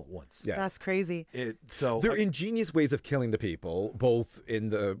happening all at once. Yeah. That's crazy. They're ingenious ways of killing the people, both in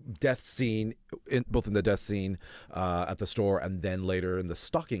the death scene, at the store, and then later in the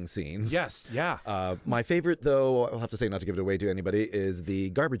stalking scenes. Yes, yeah. My favorite, though, I'll have to say, not to give it away to anybody, is the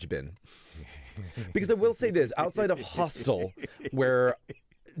garbage bin. Because I will say this, outside of Hostel, where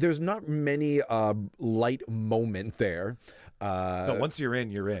there's not many light moment there. No, once you're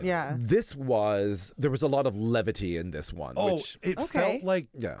in, you're in. Yeah. There was a lot of levity in this one. Oh, which, it felt like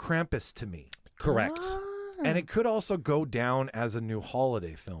Krampus to me. Correct. And it could also go down as a new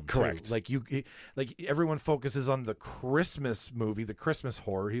holiday film. Correct. Too. Like everyone focuses on the Christmas movie, the Christmas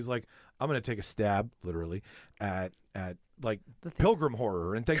horror. He's like, I'm going to take a stab, literally, at like Pilgrim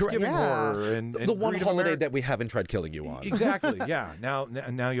horror and Thanksgiving horror and the one Greed of holiday America. that we haven't tried killing you on. Exactly. Yeah.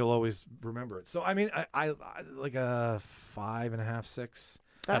 Now you'll always remember it. So I mean, I like a 5.5, 6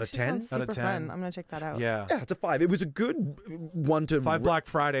 That out of actually 10. sounds Out of super 10. fun. I'm gonna check that out. Yeah. Yeah, it's a 5. It was a good one to 5 Black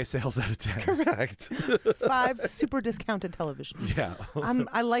Friday sales out of 10. Correct. 5 super discounted television. Yeah.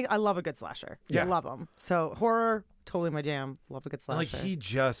 I love a good slasher. Yeah. I love them. So horror, totally my jam. Love a good slasher. Like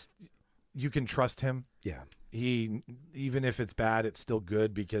you can trust him. Yeah. He, even if it's bad, it's still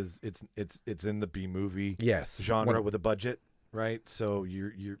good because it's in the B movie Yes. genre with a budget, right? So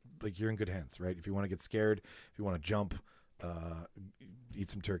you're in good hands, right? If you want to get scared, if you want to jump, eat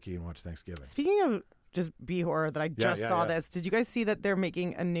some turkey and watch Thanksgiving. Speaking of just B horror, that I just saw this. Did you guys see that they're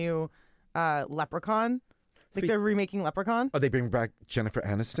making a new Leprechaun? Like they're remaking Leprechaun? Are they bringing back Jennifer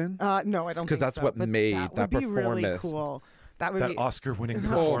Aniston? No, I don't. Because think that's so, what but made that that would be really performance. cool. That would That be Oscar-winning Oh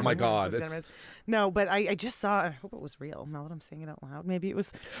performance. my God! So It's, generous. No, but I just saw. I hope it was real. Now that I'm saying it out loud, maybe it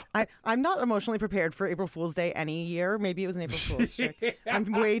was. I'm not emotionally prepared for April Fool's Day any year. Maybe it was an April Fool's trick.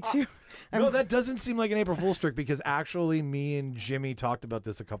 I'm way too. No, that doesn't seem like an April Fool's trick because actually me and Jimmy talked about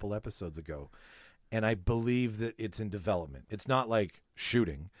this a couple episodes ago, and I believe that it's in development. It's not like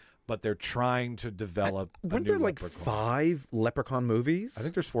shooting, but they're trying to develop. weren't there like Leprechaun. 5 Leprechaun movies? I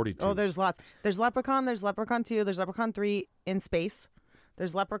think there's 42. Oh, there's lots. There's Leprechaun. There's Leprechaun 2. There's Leprechaun 3 in space.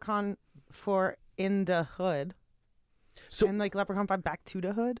 There's Leprechaun 4 in the hood. So- and like Leprechaun 5 back to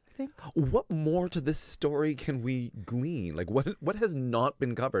the hood, I think. What more to this story can we glean? Like what has not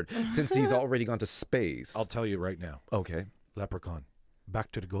been covered since he's already gone to space? I'll tell you right now. Okay. Leprechaun,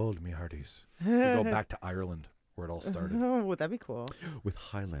 back to the gold, me hearties. We go back to Ireland where it all started. Oh, would that be cool? With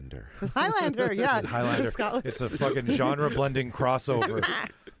Highlander. Highlander, yeah. Highlander. Scotland. It's a fucking genre blending crossover.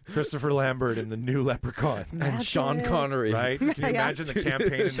 Christopher Lambert and the new Leprechaun. And Sean Connery. Right? Can you Yeah. imagine the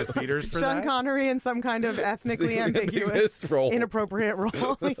campaign in the theaters for Sean that? Connery in some kind of ethnically ambiguous, role. inappropriate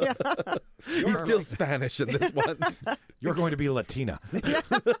role. Yeah. He's still Spanish in this one. You're going to be Latina.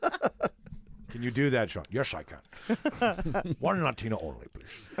 Can you do that, Sean? Yes, I can. One Latina only,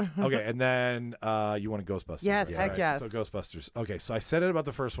 please. Okay, and then you want a Ghostbusters. Yes, right? heck yes. So Ghostbusters. Okay, so I said it about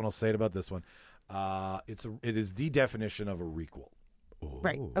the first one. I'll say it about this one. It is the definition of a requel.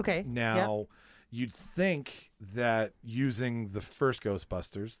 Right. Okay. Now, you'd think that using the first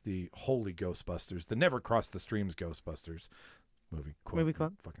Ghostbusters, the Holy Ghostbusters, the Never Crossed the Streams Ghostbusters movie quote, Movie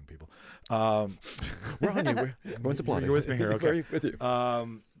quote. fucking people. We're on you. We're going to plot. You're with me here. Okay. We're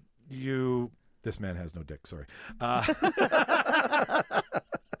with you. This man has no dick. Sorry. Had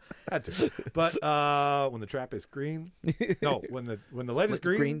to. But when the trap is green, no, when the light is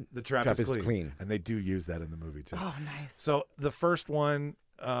green, the trap is clean. And they do use that in the movie too. Oh, nice. So the first one,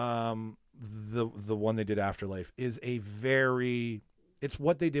 the one they did Afterlife is it's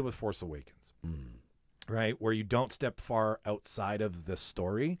what they did with Force Awakens. Right? Where you don't step far outside of the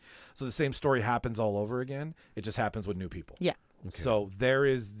story. So the same story happens all over again. It just happens with new people. Yeah. Okay. So there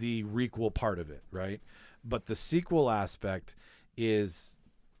is the requel part of it, right? But the sequel aspect is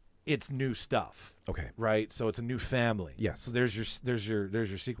it's new stuff. Okay. Right? So it's a new family. Yes. So there's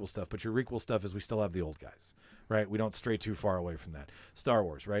your sequel stuff, but your requel stuff is we still have the old guys. Right? We don't stray too far away from that. Star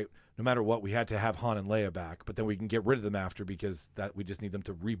Wars, right? No matter what, we had to have Han and Leia back, but then we can get rid of them after because that we just need them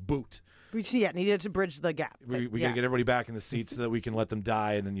to reboot. We just, needed to bridge the gap. We gotta get everybody back in the seats so that we can let them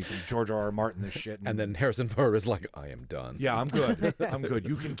die, and then you can George R.R. Martin this shit. And then Harrison Ford is like, I am done. Yeah, I'm good. I'm good.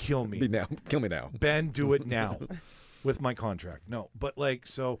 You can kill me. Now. Kill me now. Ben, do it now with my contract. No, but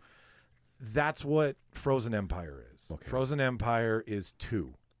so that's what Frozen Empire is. Okay. Frozen Empire is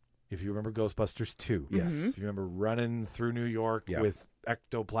 2. If you remember Ghostbusters 2. Yes. If you remember running through New York Yeah. with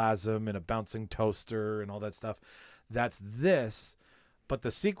ectoplasm and a bouncing toaster and all that stuff, that's this, But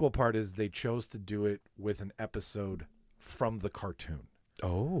the sequel part is they chose to do it with an episode from the cartoon.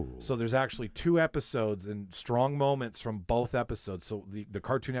 Oh. So there's actually 2 episodes and strong moments from both episodes. So the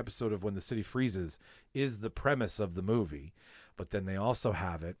cartoon episode of When the City Freezes is the premise of the movie. But then they also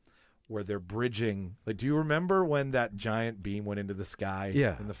have it where they're bridging. Like, do you remember when that giant beam went into the sky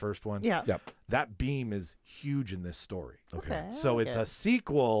in the first one? Yeah. Yep. That beam is huge in this story. Okay. So it's a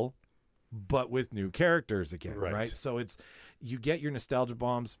sequel, but with new characters again, right? So you get your nostalgia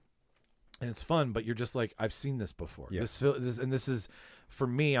bombs, and it's fun, but you're just like, I've seen this before. Yeah. This is, for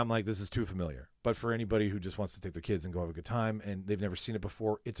me, I'm like, this is too familiar. But for anybody who just wants to take their kids and go have a good time and they've never seen it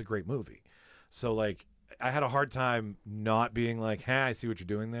before, it's a great movie. So, like, I had a hard time not being like, hey, I see what you're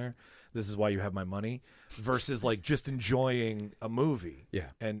doing there. This is why you have my money, versus like just enjoying a movie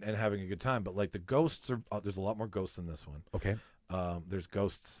and having a good time. But like the ghosts are, there's a lot more ghosts in this one. Okay. There's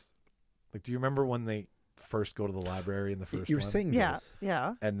ghosts. Like, do you remember when they first go to the library in the first You were one? saying Yeah. this.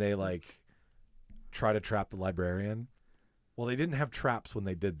 Yeah. And they like try to trap the librarian. Well, they didn't have traps when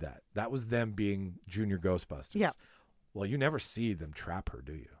they did that. That was them being junior Ghostbusters. Yeah. Well, you never see them trap her,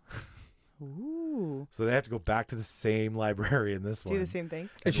 do you? Ooh. So they have to go back to the same library in this one. Do the same thing.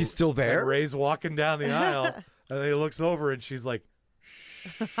 And she's still there? And Ray's walking down the aisle, and then he looks over, and she's like,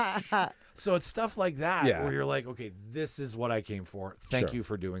 shh. So it's stuff like that where you're like, okay, this is what I came for. Thank you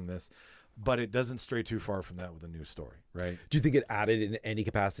for doing this. But it doesn't stray too far from that with a new story, right? Do you think it added in any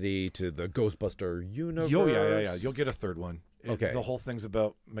capacity to the Ghostbuster universe? Oh, yeah. You'll get a third one. Okay. The whole thing's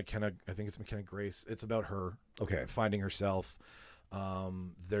about McKenna. I think it's McKenna Grace. It's about her. Okay. Finding herself.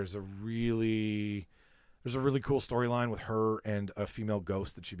 There's a really cool storyline with her and a female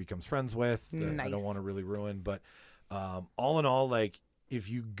ghost that she becomes friends with. That I don't want to really ruin, but all in all, like, if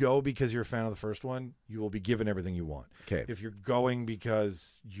you go because you're a fan of the first one, you will be given everything you want. Okay. If you're going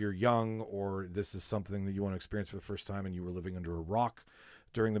because you're young or this is something that you want to experience for the first time and you were living under a rock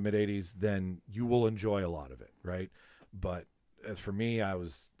during the mid-'80s, then you will enjoy a lot of it, right? But as for me, I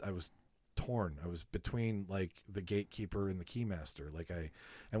was torn. I was between like the gatekeeper and the keymaster.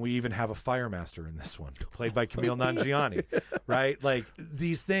 And we even have a fire master in this one, played by Camille Nanjiani, right? Like,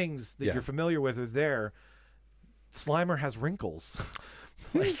 these things that you're familiar with are there. Slimer has wrinkles.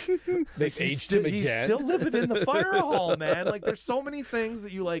 Like, They've aged him again. He's still living in the fire hall, man. Like, there's so many things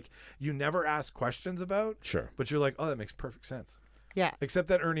that you never ask questions about. Sure. But you're like, oh, that makes perfect sense. Yeah. Except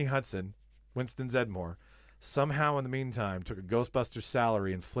that Ernie Hudson, Winston Zedmore, somehow in the meantime took a Ghostbusters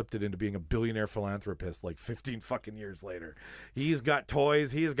salary and flipped it into being a billionaire philanthropist like 15 fucking years later. He's got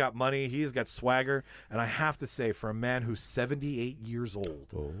toys, he has got money, he's got swagger, and I have to say, for a man who's 78 years old,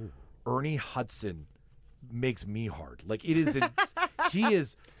 Ernie Hudson makes me hard. Like, it is he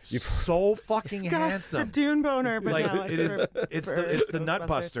is so fucking handsome. The Dune boner, but Like, no, it's the nut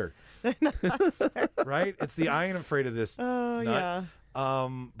buster. Right? It's the I ain't afraid of this Oh, nut. yeah.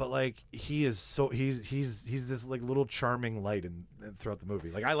 But like, he is so he's this like little charming light in throughout the movie.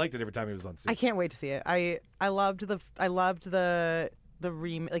 Like, I liked it every time he was on scene. I can't wait to see it. I loved the like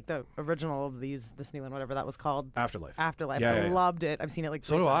the original of this new one, whatever that was called. Afterlife. Yeah, I loved it. I've seen it like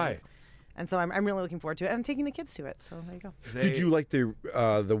 3 So do times. And so I'm really looking forward to it. And I'm taking the kids to it. So there you go. Did you like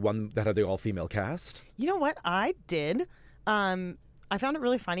the one that had the all-female cast? You know what? I did. I found it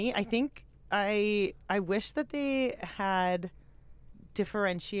really funny. I think I wish that they had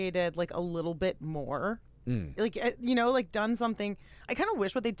differentiated like a little bit more. Like, like done something. I kind of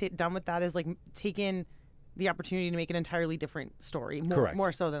wish what they'd done with that is like taken the opportunity to make an entirely different story,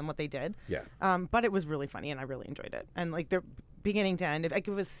 more so than what they did. Yeah. But it was really funny and I really enjoyed it. And like the beginning to end, if it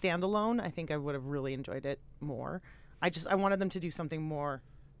was standalone, I think I would have really enjoyed it more. I wanted them to do something more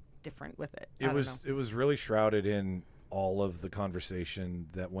different with it. It was really shrouded in all of the conversation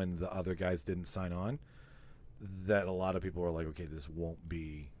that when the other guys didn't sign on, that a lot of people were like, okay, this won't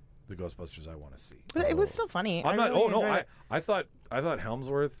be the Ghostbusters I want to see. But it was still funny. I'm not. Really Oh no! enjoyed it. I thought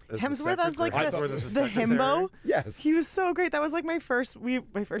Hemsworth as like the secretary. himbo. Yes. He was so great. That was like my first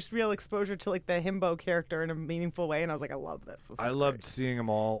real exposure to like the himbo character in a meaningful way, and I was like, I love this. I loved seeing them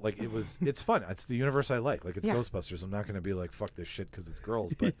all. Like, it's fun. It's the universe I like. Like, it's Yeah. Ghostbusters. I'm not going to be like, fuck this shit because it's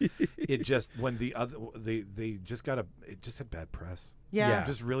girls. But it just, when the other, they just it just had bad press. Yeah. It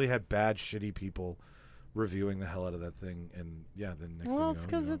just really had bad, shitty people reviewing the hell out of that thing. And yeah, then next Well, thing it's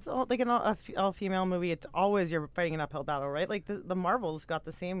you know, because it's all, like an all-female movie. It's always you're fighting an uphill battle, right? Like the Marvels got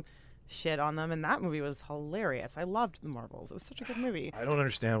the same shit on them, and that movie was hilarious. I loved the Marvels. It was such a good movie. I don't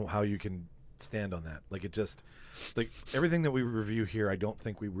understand how you can stand on that. Like, it just, like, everything that we review here, I don't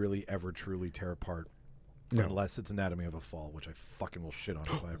think we really ever truly tear apart. No. Unless it's Anatomy of a Fall, which I fucking will shit on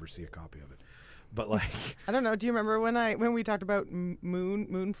if I ever see a copy of it. But like, I don't know. Do you remember when we talked about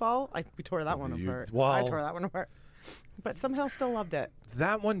Moonfall? We tore that one apart. Well, I tore that one apart. but somehow still loved it.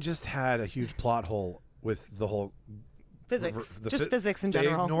 That one just had a huge plot hole with the whole Physics, just physics in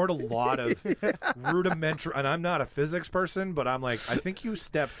general. They ignored a lot of rudimentary, and I'm not a physics person, but I'm like, I think you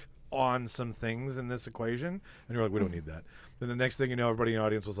stepped on some things in this equation, and you're like, we don't need that. Then the next thing you know, everybody in the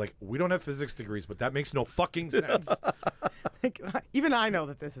audience was like, we don't have physics degrees, but that makes no fucking sense. Like, even I know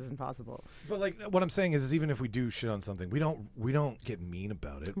that this is impossible. But like, what I'm saying is even if we do shit on something, we don't get mean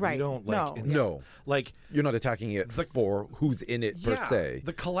about it. Right. We don't like No. like You're not attacking it for who's in it per se.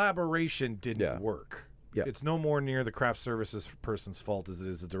 The collaboration didn't work. Yeah. It's no more near the craft services person's fault as it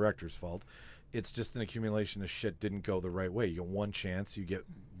is the director's fault. It's just an accumulation of shit didn't go the right way. You get one chance, you get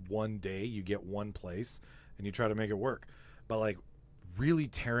one day, you get one place, and you try to make it work. But like really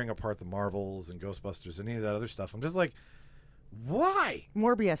tearing apart the Marvels and Ghostbusters and any of that other stuff, I'm just like, why?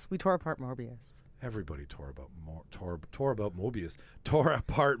 Morbius. We tore apart Morbius. Everybody tore apart Mobius. Tore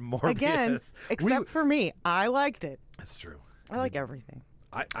apart Morbius. Again, except for me. I liked it. That's true. I like everything.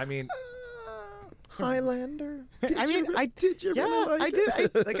 I mean, Highlander. Did you really like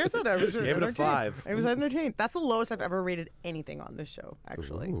it? Like I said, I was gave it a entertained. 5. I was entertained. That's the lowest I've ever rated anything on this show.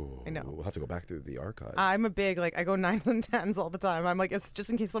 Actually, Ooh, I know. We'll have to go back through the archives. I'm a big I go 9s and 10s all the time. I'm like, it's just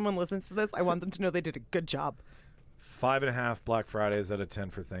in case someone listens to this, I want them to know they did a good job. 5.5 Black Fridays out of 10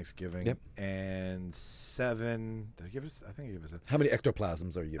 for Thanksgiving. Yep. And 7. Did I give it? I think I gave it. How many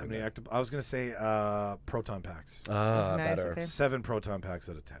ectoplasms are you How giving many it? I was going to say proton packs. Ah, Nice, better. okay. 7 proton packs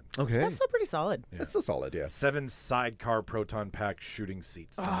out of 10. Okay. That's still pretty solid. That's still solid, yeah. 7 sidecar proton pack shooting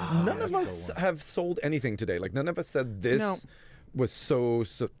seats. None of us have sold anything today. Like, none of us said this No. was so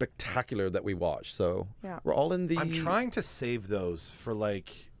spectacular that we watched. So Yeah. we're all in the... I'm trying to save those for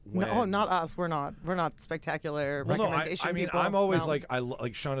like when... No, not us. We're not spectacular Well, no, recommendation I mean, people. I'm always No.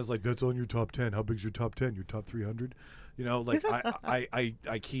 like Sean is like, that's on your top 10. How big's your top 10? Your top 300? You know, like I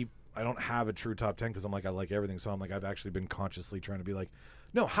don't have a true top 10 because I'm like, I like everything. So I'm like, I've actually been consciously trying to be like,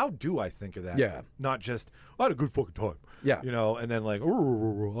 no, how do I think of that? Yeah. Not just, I had a good fucking time. Yeah. You know, and then like,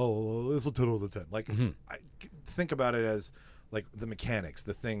 oh, this will 10 out of 10. Like, I think about it as like the mechanics,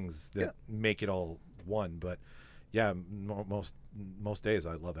 the things that make it all one. But yeah, most days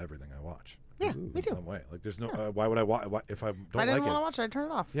I love everything I watch. Yeah, me in too. some way. Like, there's no, why would I watch if I don't If I didn't like want to it? watch it, I'd turn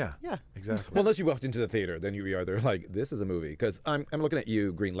it off. Yeah. Yeah. Exactly. Well, unless you walked into the theater, then you'd be either like, this is a movie. Because I'm looking at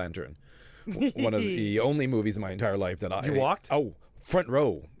you, Green Lantern. One of the only movies in my entire life that I... You walked? Oh, front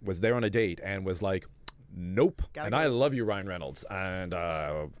row. Was there on a date and was like, nope. Gotta And go. I love you, Ryan Reynolds. And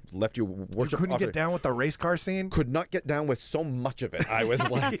left you worship... You couldn't get down with the race car scene? Could not get down with so much of it. I was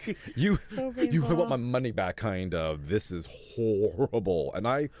like, you painful. want my money back, kind of. This is horrible. And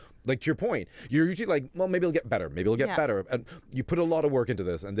I, like, to your point, you're usually like, well, maybe it'll get better. Maybe it'll get Yeah. better. And you put a lot of work into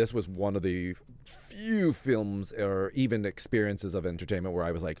this. And this was one of the few films or even experiences of entertainment where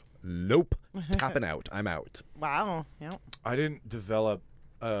I was like, nope, tapping out. I'm out. Wow. Yeah. I didn't develop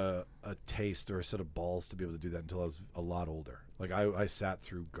a taste or a set of balls to be able to do that until I was a lot older. Like, I sat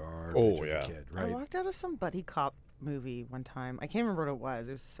through garbage Oh, as yeah. a kid, I right? walked out of some buddy cop movie one time. I can't remember what it was.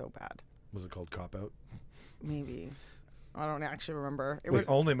 It was so bad. Was it called Cop Out? Maybe. I don't actually remember. It The was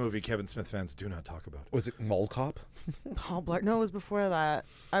only movie Kevin Smith fans do not talk about. Was it Mall Cop? Paul Blart. No, it was before that.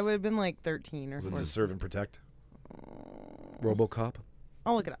 I would have been like 13 or Was it 14. To Serve and Protect? RoboCop?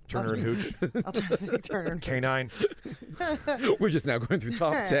 I'll look it up. Turner and Hooch? I'll try to think Turner and Hooch. K9? We're just now going through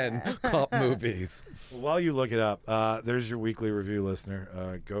top 10 cop movies. While you look it up, there's your weekly review,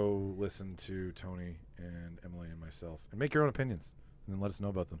 listener. Go listen to Tony and Emily and myself and make your own opinions. And then let us know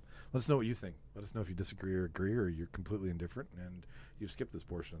about them. Let us know what you think. Let us know if you disagree or agree or you're completely indifferent and you've skipped this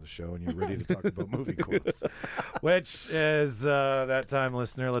portion of the show and you're ready to talk about movie quotes. Which is that time,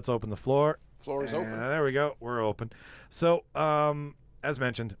 listener. Let's open the floor. Floor is open. There we go. We're open. So, as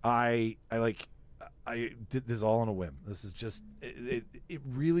mentioned, I did this all on a whim. This is just it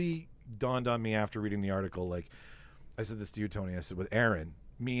really dawned on me after reading the article. Like, I said this to you, Tony. I said, with Aaron,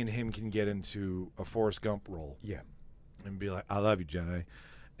 me and him can get into a Forrest Gump role. Yeah. And be like, I love you, Jenny.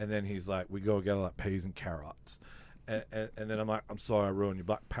 And then he's like, we go get a lot of peas and carrots. And then I'm like, I'm sorry I ruined your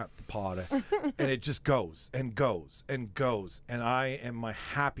Black Panther party. And it just goes and goes and goes. And I am my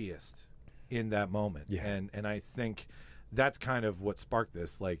happiest in that moment. Yeah. And I think that's kind of what sparked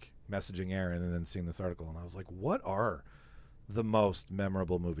this, like messaging Aaron and then seeing this article. And I was like, what are the most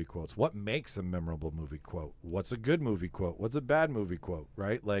memorable movie quotes? What makes a memorable movie quote? What's a good movie quote? What's a bad movie quote?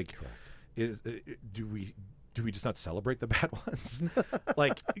 Right? Like, do we just not celebrate the bad ones?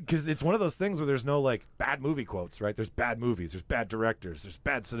 Like, because it's one of those things where there's no like bad movie quotes, right? There's bad movies, there's bad directors, there's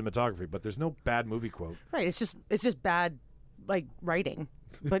bad cinematography, but there's no bad movie quote. Right. It's just bad, like, writing.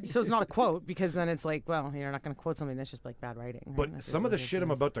 But so it's not a quote because then it's like, well, you're not going to quote something that's just like bad writing. Right? But That's some just of the what it shit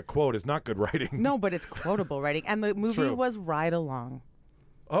I'm is. about to quote is not good writing. No, but it's quotable writing, and the movie True. was Ride Along.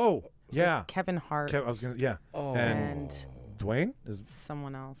 Oh, yeah. Kevin Hart I was gonna, yeah. Oh. and Dwayne is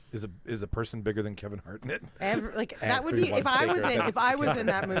someone else. is a person bigger than Kevin Hart in it. That would be if I was bigger. if I was in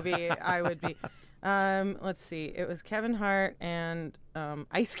that movie, I would be. Let's see. It was Kevin Hart and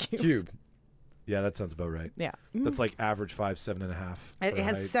Ice Cube. Yeah, that sounds about right. Yeah. That's like average 5, 7.5. It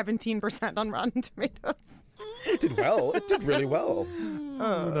has 17% on Rotten Tomatoes. It did well. It did really well.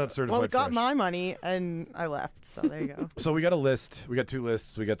 Not certified Well, it got fresh. my money, and I left. So there you go. So we got a list. We got 2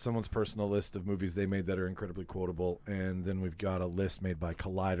 lists. We got someone's personal list of movies they made that are incredibly quotable, and then we've got a list made by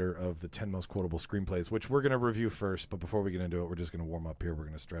Collider of the 10 most quotable screenplays, which we're going to review first. But before we get into it, we're just going to warm up here. We're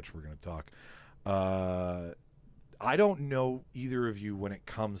going to stretch. We're going to talk. I don't know either of you when it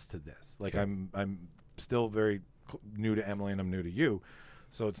comes to this. Like, I'm still very new to Emily, and I'm new to you.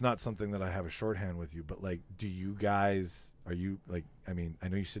 So it's not something that I have a shorthand with you, but like, do you guys, are you like, I mean, I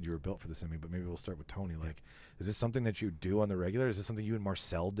know you said you were built for this, Emmy, but maybe we'll start with Tony. Like, is this something that you do on the regular? Is this something you and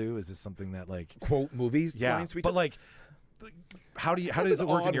Marcel do? Is this something that like, Quote movies. yeah, lines we but took? like, how does That's it an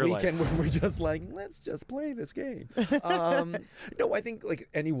work in odd your weekend life? when we're just like, let's just play this game. No, I think like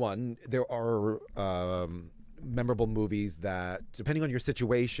anyone, there are memorable movies that, depending on your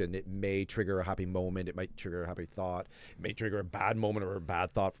situation, it may trigger a happy moment, it might trigger a happy thought, it may trigger a bad moment or a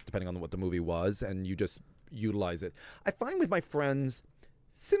bad thought, depending on what the movie was, and you just utilize it. I find with my friends,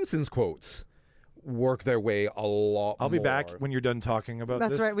 Simpsons quotes work their way a lot I'll be more. back when you're done talking about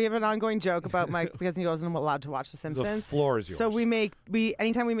That's this. right. We have an ongoing joke about Mike because he wasn't allowed to watch The Simpsons. The floor is yours. So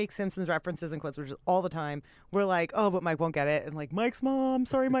anytime we make Simpsons references and quotes, which is all the time, we're like, oh, but Mike won't get it, and like Mike's mom,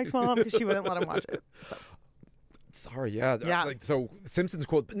 sorry, Mike's mom, because she wouldn't let him watch it. So. Sorry, yeah. Yeah. Like, so Simpsons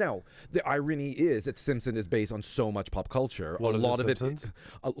quote. Now, the irony is that Simpson is based on so much pop culture. What a are the lot of Simpsons?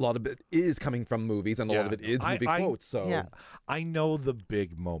 a lot of it is coming from movies, and a lot of it is movie quotes. So Yeah. I know the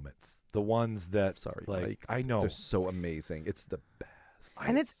big moments, the ones that, sorry, like, Mike, I know. they're so amazing. It's the best.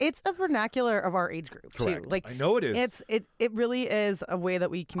 And it's a vernacular of our age group Correct. too. Like I know it is. It really is a way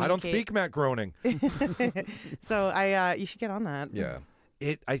that we communicate. I don't speak Matt Groening. So you should get on that. Yeah.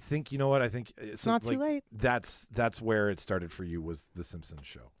 I think, you know what? I think it's not too late. That's where it started for you, was the Simpsons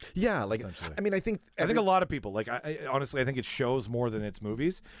show. Yeah, like Essentially. I mean, I think I think a lot of people, like, I honestly, I think it shows more than its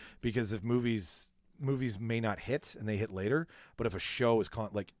movies, because if movies may not hit and they hit later, but if a show is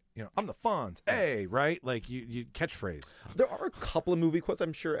like, you know, I'm the Fonz, hey, right? Like you catchphrase. there are a couple of movie quotes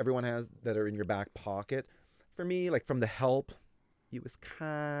I'm sure everyone has that are in your back pocket. For me, like from The Help, you was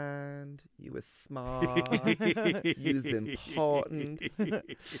kind, you was smart, you was important. There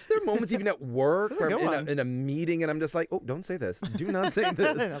are moments even at work or in a meeting, and I'm just like, oh, don't say this. Do not say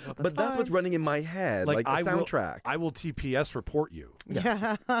this. But that's what's running in my head, like the soundtrack. I will TPS report you.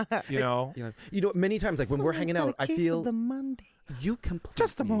 Yeah. You know? You know, many times, like when we're hanging out, I feel the Monday. you complete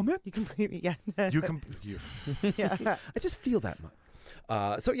Just a me. moment. You completely yeah. Yeah, I just feel that much.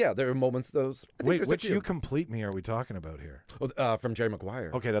 So yeah, there are moments. Those I think Wait, there's a which few. You Complete Me are we talking about here? From Jerry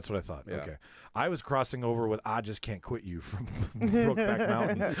Maguire. Okay, that's what I thought. Yeah. Okay. I was crossing over with I Just Can't Quit You from Brokeback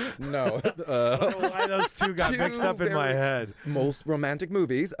Mountain. No, I don't know why those two got mixed up in my very- head. most romantic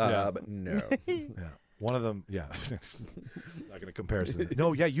movies. Yeah. But no. Yeah. One of them, yeah. Not going to comparison.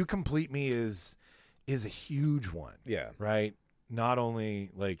 No, yeah, You Complete Me is a huge one. Yeah. Right? Not only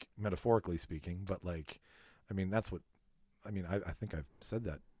like metaphorically speaking, but like, I mean, that's what, I mean, I think I've said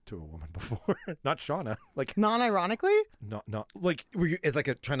that to a woman before. Not Shauna. Like, Non-ironically? not like, Were you? It's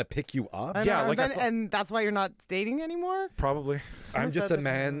like trying to pick you up. And, Yeah, like I then, thought- and that's why you're not dating anymore? probably. I'm just said a that-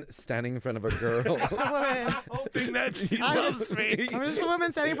 man standing in front of a girl. Hoping that she I'm loves just- me. I'm just a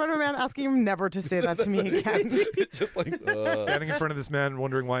woman standing in front of a man asking him never to say that to me again. just like Standing in front of this man,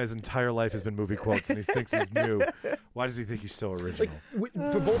 wondering why his entire life has been movie quotes, and he thinks he's new. Why does he think he's so original?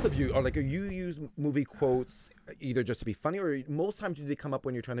 for both of you, are like, you use movie quotes either just to be funny, or most times do they come up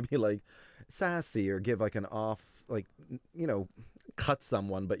when you're trying to be like sassy or give like an off, like, you know, cut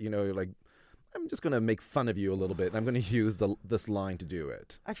someone, but you know, you're like, I'm just gonna make fun of you a little bit, and I'm gonna use this line to do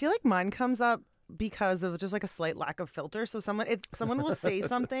it. I feel like mine comes up because of just like a slight lack of filter. So someone will say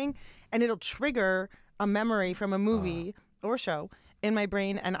something and it'll trigger a memory from a movie or show in my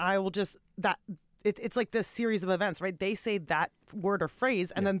brain, and I will just it's like this series of events, right? They say that word or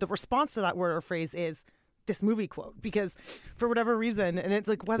phrase, and then the response to that word or phrase is this movie quote, because for whatever reason, and it's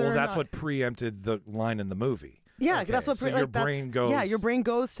like whether Well, or that's not, what preempted the line in the movie. Yeah, Okay, that's what so like, your that's- brain goes. Yeah, your brain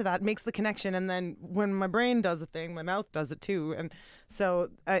goes to that, makes the connection, and then when my brain does a thing, my mouth does it too, and So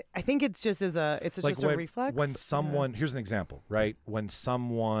I think it's just just a reflex. When someone, here's an example, right? When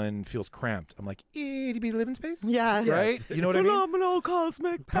someone feels cramped, I'm like, itty bitty living space. Yeah. Right? You know what I mean? Phenomenal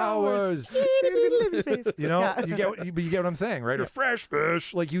cosmic powers. Powers. Itty bitty living space. You know, Yeah. you get what I'm saying, right? Or fresh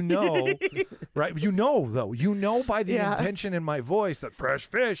fish, like right? You know by the intention in my voice that fresh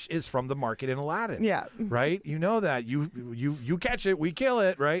fish is from the market in Aladdin. Yeah. Right? You know that you catch it, we kill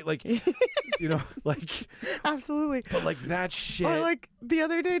it, right? Like, like Absolutely. But like that shit. Or like the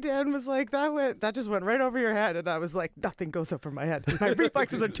other day, Dan was like, that just went right over your head, and I was like, nothing goes over my head. My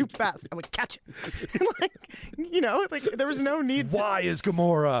reflexes are too fast. I would catch it. Like there was no need. Why is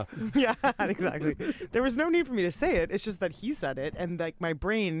Gamora? Yeah, exactly. There was no need for me to say it. It's just that he said it, and like my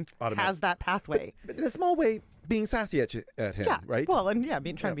brain has that pathway. But in a small way, being sassy at him, right? Well, and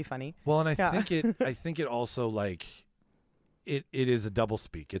trying to be funny. Well, and I think it also like it is a double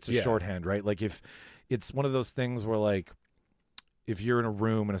speak. It's a shorthand, right? Like if it's one of those things where like if you're in a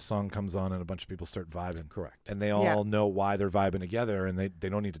room and a song comes on and a bunch of people start vibing, correct, and they all know why they're vibing together and they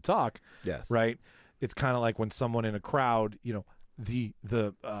don't need to talk, right? It's kind of like when someone in a crowd, the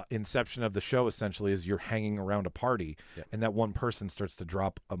inception of the show essentially is you're hanging around a party and that one person starts to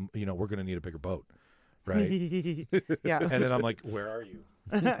drop, we're going to need a bigger boat, right? Yeah. And then I'm like, where are you?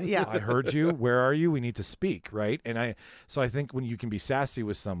 Yeah. I heard you. Where are you? We need to speak, right? And I think when you can be sassy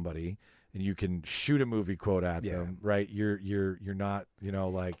with somebody and you can shoot a movie quote at them, right? You're not,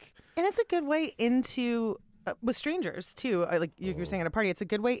 like. And it's a good way into with strangers too. Like you were saying at a party, it's a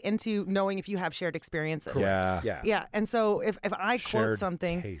good way into knowing if you have shared experiences. Yeah. And so if I shared quote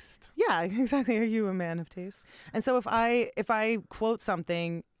something, taste. Yeah, exactly. Are you a man of taste? And so if I quote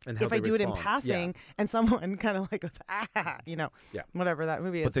something. And how if I they do it in respond. passing and someone kind of like goes, whatever that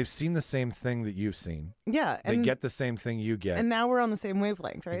movie is. But they've seen the same thing that you've seen. Yeah. They get the same thing you get. And now we're on the same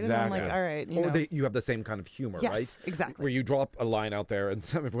wavelength, right? Exactly. And I'm like, all right. You have the same kind of humor, yes, right? Exactly. Where you drop a line out there and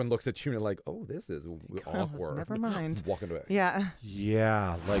everyone looks at you and like, oh, this is awkward. Never mind. Walking away. Yeah.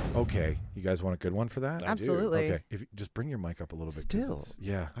 Yeah. Like, okay. You guys want a good one for that? Absolutely. Okay. If you just bring your mic up a little bit. Still.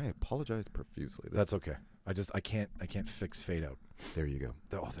 Yeah. I apologize profusely. That's okay. I can't fix fade out. There you go.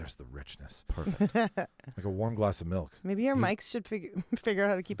 Oh, there's the richness. Perfect. Like a warm glass of milk. Maybe your mics should figure out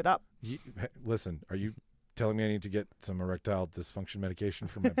how to keep it up. Listen, are you telling me I need to get some erectile dysfunction medication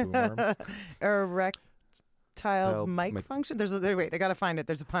for my boom arms? Erectile mic function? Wait, I gotta find it.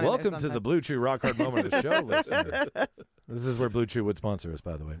 There's a pun. Welcome to the Blue Chew Rock Hard Moment of the show, listener. This is where Blue Chew would sponsor us,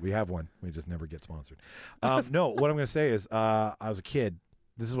 by the way. We have one. We just never get sponsored. No, what I'm going to say is I was a kid.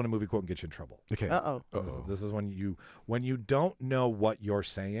 This is when a movie quote can get you in trouble. Okay. This is when you don't know what you're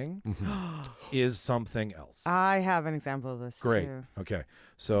saying is something else. I have an example of this. Great. Too. Okay.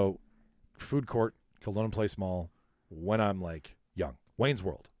 So, food court, Kildonan Place Mall. When I'm like young, Wayne's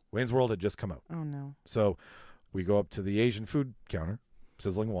World. Wayne's World had just come out. Oh no. So, we go up to the Asian food counter,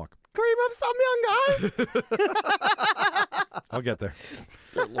 sizzling walk. Cream of some young guy. I'll get there.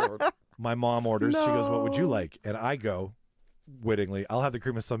 Good Lord. My mom orders. She goes, "What would you No. like?" And I go, wittingly, "I'll have the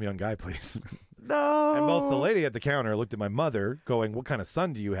cream of some young guy, please." No. And both the lady at the counter looked at my mother going, "What kind of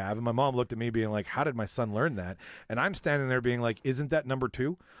son do you have?" And my mom looked at me being like, "How did my son learn that?" And I'm standing there being like, "Isn't that number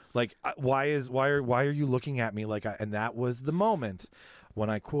 2? Like, why are you looking at me like and that was the moment when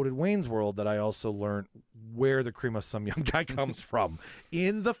I quoted Wayne's World that I also learned where the cream of some young guy comes from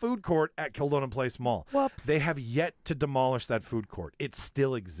in the food court at Kildonan Place Mall. Whoops. They have yet to demolish that food court. It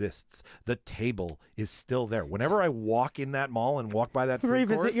still exists. The table is still there. Whenever I walk in that mall and walk by that food court,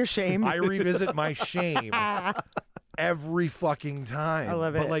 Revisit your shame. I revisit my shame every fucking time. I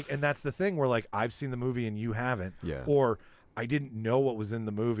love it. But like, and that's the thing where like I've seen the movie and you haven't. Yeah. Or I didn't know what was in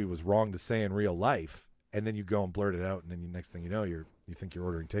the movie was wrong to say in real life. And then you go and blurt it out, and then next thing you know, you think you're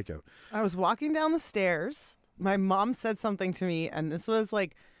ordering takeout. I was walking down the stairs. My mom said something to me, and this was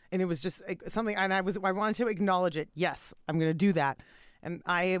like, and it was just like, something, and I wanted to acknowledge it. Yes, I'm going to do that. And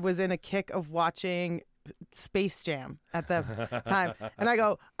I was in a kick of watching Space Jam at the time, and I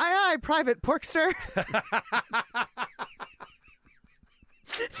go, "Aye, aye, Private Porkster."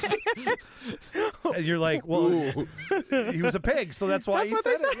 And you're like, well, he was a pig, so that's why That's he what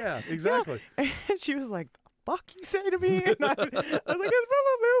said they it. Yeah, exactly. Yeah. And she was like, "The fuck you say to me?" And I was like, "It's from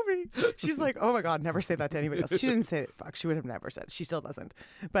a movie." She's like, "Oh my God, never say that to anybody else." She didn't say fuck. She would have never said it. She still doesn't.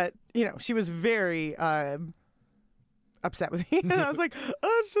 But, she was very upset with me. And I was like,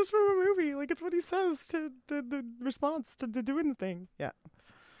 "Oh, it's just from a movie. Like, it's what he says to the response to doing the thing." Yeah.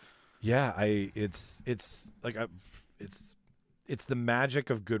 Yeah, it's the magic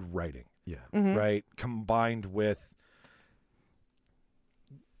of good writing. Yeah. Mm-hmm. Right? Combined with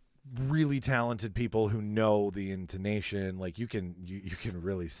really talented people who know the intonation. Like you can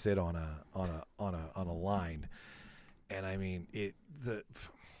really sit on a line and I mean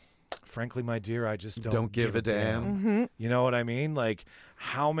frankly, my dear, I just Don't give a damn. Mm-hmm. You know what I mean? Like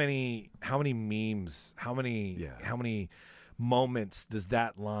how many memes, how many moments does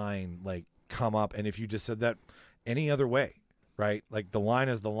that line like come up? And if you just said that any other way, right? Like the line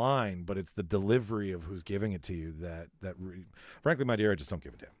is the line, but it's the delivery of who's giving it to you frankly, my dear, I just don't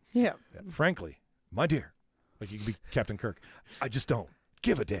give a damn. Yeah. Frankly, my dear, like you can be Captain Kirk, I just don't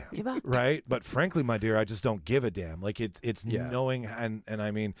give a damn. Give up. Right? But frankly, my dear, I just don't give a damn. Like it's knowing, and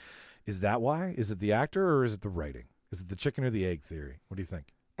I mean, is that why? Is it the actor or is it the writing? Is it the chicken or the egg theory? What do you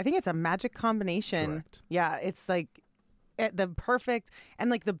think? I think it's a magic combination. Correct. Yeah, it's like the perfect, and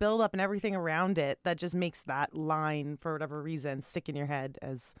like the build up and everything around it that just makes that line, for whatever reason, stick in your head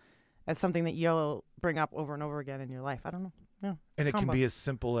as something that you'll bring up over and over again in your life. I don't know. Yeah. And it can be as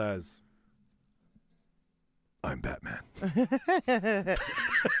simple as, I'm Batman.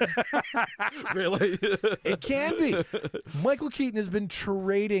 Really? It can be. Michael Keaton has been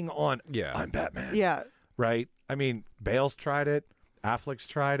trading on, Yeah. I'm Batman. Yeah. Right? I mean, Bale's tried it. Affleck's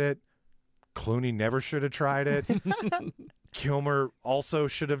tried it. Clooney never should have tried it. Kilmer also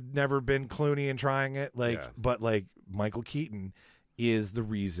should have never been Clooney in trying it. But like Michael Keaton is the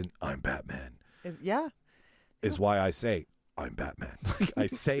reason I'm Batman. Is why I say I'm Batman. I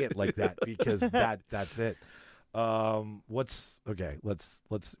say it like that because that's it. What's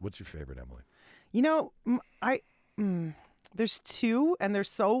your favorite, Emily? You know, there's two, and they're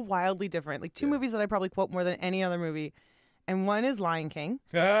so wildly different. Like two movies that I probably quote more than any other movie. And one is Lion King.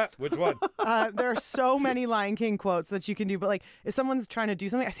 Which one? There are so many Lion King quotes that you can do. But like, if someone's trying to do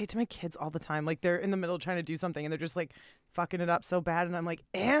something, I say it to my kids all the time. Like they're in the middle of trying to do something and they're just like fucking it up so bad. And I'm like,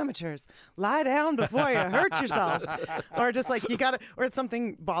 amateurs, lie down before you hurt yourself. Or just like, you got to, or if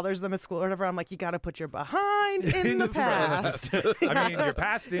something bothers them at school or whatever, I'm like, you got to put your behind in the past. I mean, you're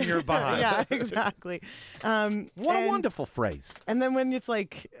past and you're behind. Yeah, exactly. What a wonderful phrase. And then when it's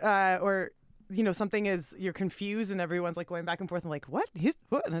like, or you know, something is, you're confused and everyone's like going back and forth and like, what?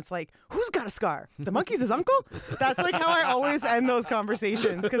 What? And it's like, who's got a scar? The monkey's his uncle? That's like how I always end those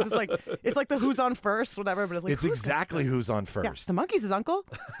conversations, because it's like the who's on first, whatever, but it's like, it's exactly who's on first. Yeah, the monkey's his uncle?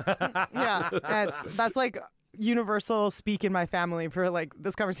 Yeah, that's like universal speak in my family for like,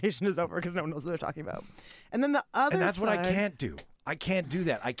 this conversation is over because no one knows what they're talking about. And then the other And that's side, what I can't do. I can't do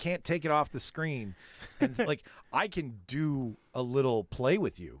that. I can't take it off the screen. And like, I can do a little play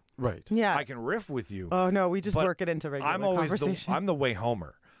with you. Right. Yeah. I can riff with you. Oh no, we just but work it into regular I'm always conversation. I'm the way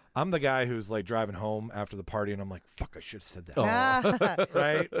homer. I'm the guy who's like driving home after the party and I'm like, fuck, I should have said that. Ah.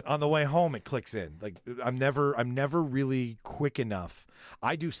 Right? On the way home it clicks in. Like I'm never really quick enough.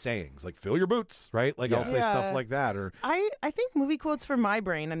 I do sayings like fill your boots, right? Like I'll say stuff like that. Or I think movie quotes for my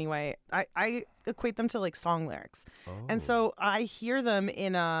brain anyway, I equate them to like song lyrics. And so I hear them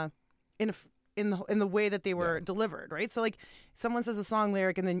in the way that they were delivered, right? So like someone says a song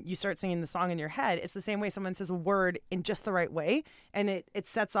lyric and then you start singing the song in your head. It's the same way someone says a word in just the right way, and it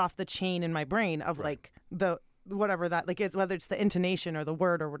sets off the chain in my brain of like the whatever that like is, whether it's the intonation or the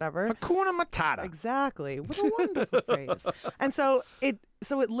word or whatever. Hakuna Matata. Exactly. What a wonderful phrase. And so it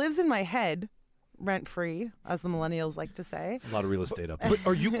lives in my head rent free, as the millennials like to say. A lot of real estate up there. But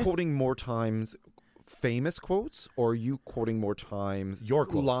are you quoting more times famous quotes, or are you quoting more times your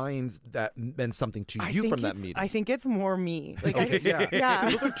quotes, lines that meant something to you from that meeting? I think it's more me. Like, okay, yeah.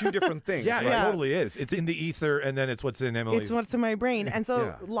 Those are two different things. Yeah, right? it totally is. It's in the ether, and then it's what's in Emily's. It's what's in my brain, and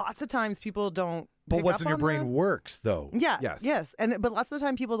so lots of times people don't. But what's up in your on brain them. works, though. Yeah. Yes. But lots of the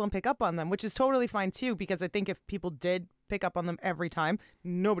time people don't pick up on them, which is totally fine too, because I think if people did pick up on them every time,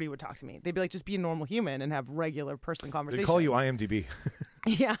 nobody would talk to me. They'd be like, just be a normal human and have regular person conversation. They call you IMDb.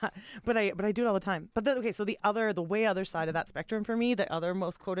 Yeah, but I do it all the time. But then, okay, so the way other side of that spectrum for me, the other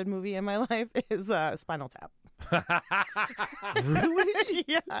most quoted movie in my life is Spinal Tap. Really?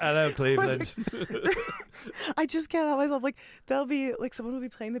 Yeah. Hello, Cleveland. I just can't help myself. Like, they'll be like, someone will be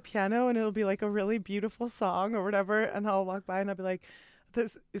playing the piano and it'll be like a really beautiful song or whatever, and I'll walk by and I'll be like,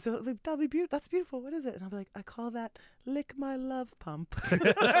 that'll be beautiful. That's beautiful. What is it? And I'll be like, I call that lick my love pump. Like,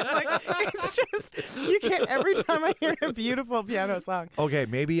 it's just, you can't, every time I hear a beautiful piano song. Okay,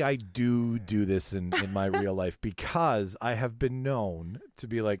 maybe I do this in my real life, because I have been known to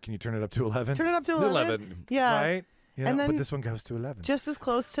be like, can you turn it up to 11? Turn it up to 11. Yeah. Right? You know, And then but this one goes to 11. Just as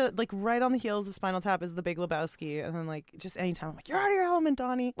close to, like, right on the heels of Spinal Tap is The Big Lebowski. And then, like, just anytime I'm like, you're out of your element,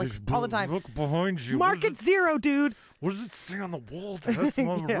 Donnie. Like, all the time. Look behind you. Market zero, dude. What does it say on the wall? That's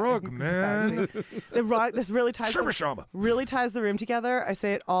my rug, man. This really ties really ties the room together. I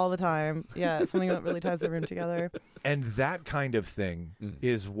say it all the time. Yeah, something that really ties the room together. And that kind of thing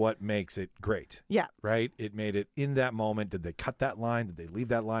is what makes it great. Yeah. Right? It made it in that moment. Did they cut that line? Did they leave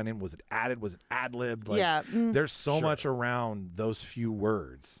that line in? Was it added? Was it ad-libbed? Like, yeah. There's so much around those few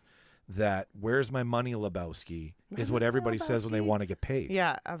words that "Where's my money, Lebowski?" is what everybody says when they want to get paid.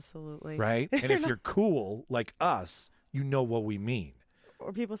 Yeah, absolutely. Right? And if you're cool like us, you know what we mean.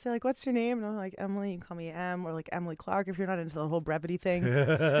 Or people say, like, what's your name? And I'm like, Emily, you can call me Em, or like Emily Clark if you're not into the whole brevity thing.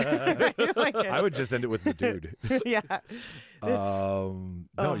 Like, I would just end it with the dude. yeah.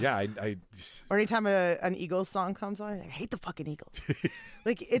 I Or anytime an Eagles song comes on, I hate the fucking Eagles.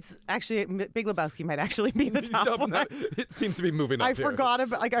 Like, it's actually, Big Lebowski might actually be the top one. It seems to be moving up I forgot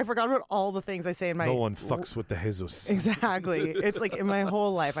about all the things I say in my... no one fucks with the Jesus. Exactly. It's like in my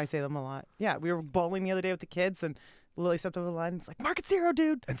whole life, I say them a lot. Yeah, we were bowling the other day with the kids, and Lily stepped over the line. It's like, market zero,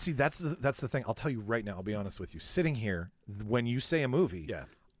 dude. And see, that's the thing. I'll tell you right now. I'll be honest with you. Sitting here, when you say a movie,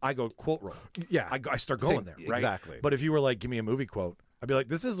 I go quote roll. Yeah, I start going there. Right. Exactly. But if you were like, give me a movie quote, I'd be like,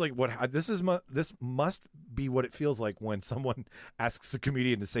 this must be what it feels like when someone asks a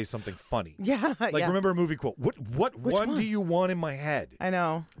comedian to say something funny. Yeah. Like, remember a movie quote? What one do you want in my head? I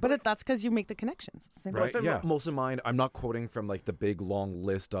know, but that's because you make the connections. Right? Yeah. Most of mine, I'm not quoting from like the big long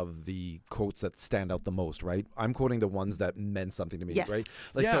list of the quotes that stand out the most, right? I'm quoting the ones that meant something to me, Yes. right?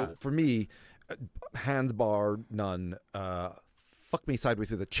 Like, so for me, hands bar none, fuck me sideways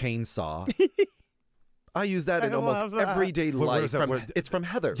with a chainsaw. I use that in almost everyday life. It's from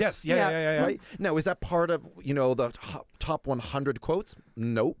Heather's. Yes, yeah. Right? Now, is that part of, the top 100 quotes?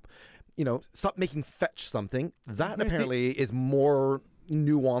 Nope. Stop making fetch something. That apparently is more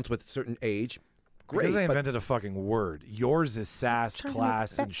nuanced with a certain age. Great. Because I invented a fucking word. Yours is sass,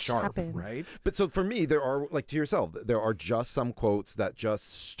 class, and sharp, right? But so for me, there are, like to yourself, there are just some quotes that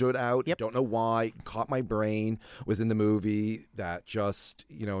just stood out. Yep. Don't know why. Caught my brain. Was in the movie that just,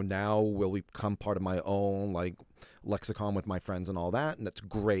 now will become part of my own, like, lexicon with my friends and all that. And that's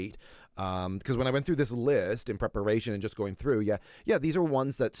great. Because when I went through this list in preparation and just going through, these are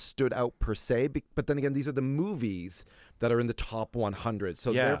ones that stood out per se. But then again, these are the movies that are in the top 100.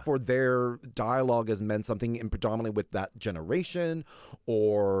 So therefore, their dialogue has meant something in predominantly with that generation,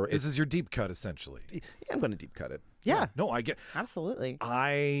 or This is your deep cut, essentially. Yeah, I'm going to deep cut it. Yeah. No, I get. Absolutely.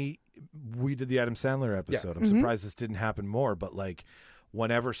 We did the Adam Sandler episode. I'm surprised this didn't happen more, but like,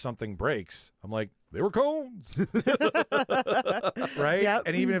 whenever something breaks, I'm like, they were cones. Right? Yep.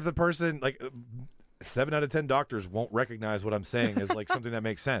 And even if the person, like, 7 out of 10 doctors won't recognize what I'm saying as like something that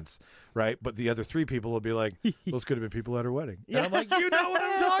makes sense, right? But the other 3 people will be like, those could have been people at her wedding. And I'm like, you know what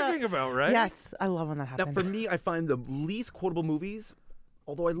I'm talking about, right? Yes, I love when that Now, happens. for me, I find the least quotable movies,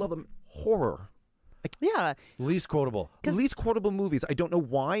 although I love them, horror. Yeah. Least quotable. Least quotable movies. I don't know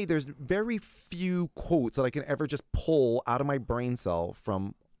why. There's very few quotes that I can ever just pull out of my brain cell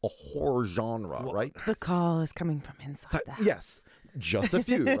from a horror genre, right? The call is coming from inside the house. Yes. Just a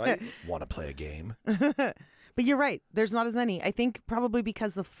few, right? Want to play a game? But you're right. There's not as many. I think probably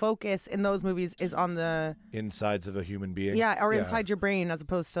because the focus in those movies is on the Insides of a human being. or inside your brain as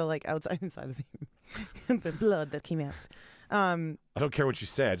opposed to like inside of the blood that came out. I don't care what you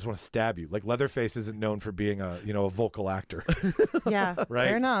say. I just want to stab you. Like, Leatherface isn't known for being a vocal actor. Yeah, Right?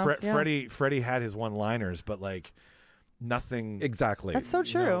 fair enough. Yeah. Freddie had his one-liners, but like nothing. Exactly. That's so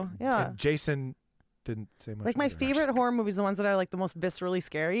true. Yeah. And Jason didn't say much. Like my either, favorite actually. horror movies, the ones that are like the most viscerally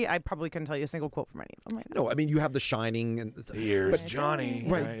scary, I probably couldn't tell you a single quote from any of them. Right now. No, I mean, you have The Shining. And Here's but- Johnny.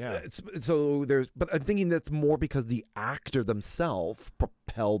 Right. Yeah. So but I'm thinking that's more because the actor themselves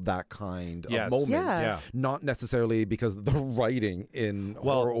propelled that kind Yes. of moment. Yeah. Not necessarily because of the writing in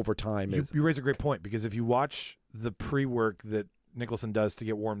horror over time. You raise a great point, because if you watch the pre-work that Nicholson does to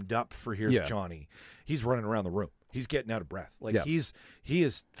get warmed up for Here's Johnny, he's running around the room. He's getting out of breath. Like he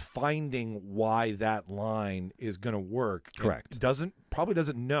is finding why that line is going to work. Correct. Probably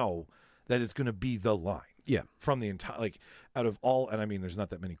doesn't know that it's going to be the line. Yeah. From the entire, like, out of all, and I mean, there's not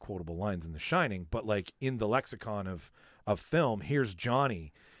that many quotable lines in The Shining, but like in the lexicon of film, Here's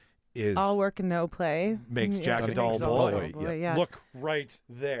Johnny is All work and no play makes Jack a makes dull a boy. Yeah. Look right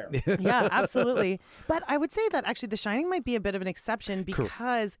there. Yeah, absolutely. But I would say that actually The Shining might be a bit of an exception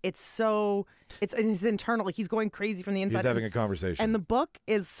because it's his internal, like he's going crazy from the inside. He's having a conversation. And the book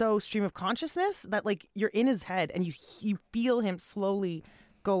is so stream of consciousness that like you're in his head and you feel him slowly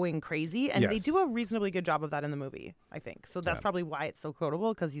going crazy. And they do a reasonably good job of that in the movie, I think. So that's probably why it's so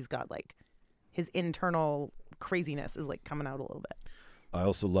quotable, because he's got like his internal craziness is like coming out a little bit. I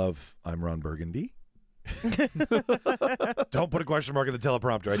also love I'm Ron Burgundy. Don't put a question mark in the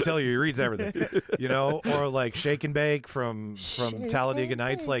teleprompter. I tell you, he reads everything. Or like Shake and Bake from Talladega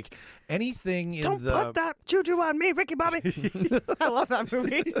Nights. Like anything in Don't the put that juju on me, Ricky Bobby. I love that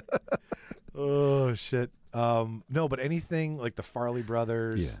movie. Oh shit. No, but anything like the Farley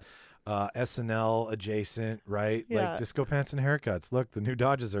Brothers. SNL adjacent, right? Yeah. Like disco pants and haircuts. Look, the new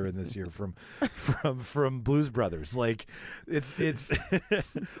Dodges are in this year from Blues Brothers. Like it's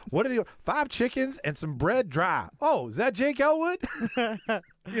what are you? 5 chickens and some bread dry. Oh, is that Jake Elwood?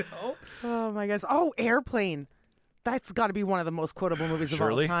 You know? Oh my gosh. Oh, Airplane. That's got to be one of the most quotable movies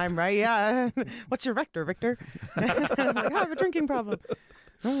Shirley? of all time, right? Yeah. What's your vector, Victor? Like, I have a drinking problem.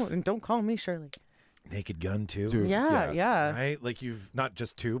 Oh, and don't call me Shirley. Naked Gun too. Dude, Yeah, yes. yeah. Right? Like you've not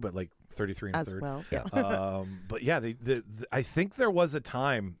just 2, but like 33 and a As third. well. Yeah. But yeah, I think there was a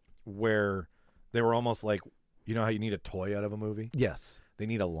time where they were almost like, you know how you need a toy out of a movie? Yes. They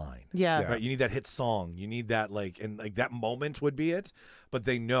need a line. Yeah. Right? You need that hit song. You need that and that moment would be it. But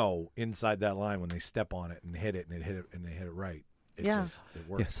they know inside that line when they step on it and hit it and they hit it right. It Yeah. it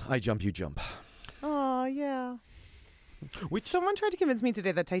works. Yes. I jump, you jump. Oh, yeah. Someone tried to convince me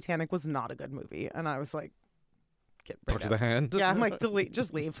today that Titanic was not a good movie, and I was like, get rid Talk to of the it. hand. Yeah, I'm like, delete,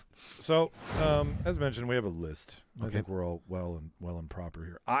 just leave. So, as mentioned, we have a list. I Okay. think we're all well and proper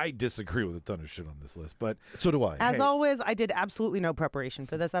here. I disagree with a ton of shit on this list, but So do I. As Hey. always, I did absolutely no preparation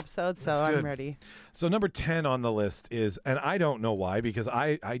for this episode, so That's I'm good. ready. so number 10 on the list is, and I don't know why because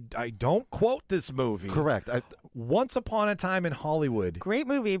I don't quote this movie. Correct. Once Upon a Time in Hollywood. Great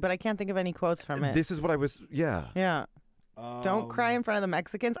movie, but I can't think of any quotes from it. This is what I was. Yeah. Yeah. Don't cry in front of the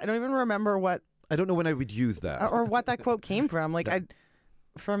Mexicans. I don't even remember what I don't know when I would use that. or what that quote came from. Like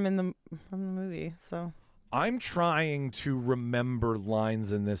from the movie. So I'm trying to remember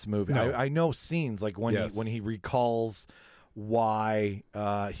lines in this movie. No. I know scenes like when Yes. he recalls why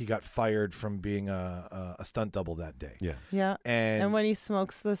he got fired from being a stunt double that day. Yeah. yeah. And, And when he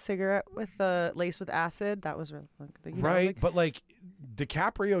smokes the cigarette with the lace with acid, that was really right, but like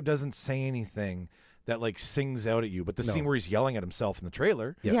DiCaprio doesn't say anything that like sings out at you. But the No. scene where he's yelling at himself in the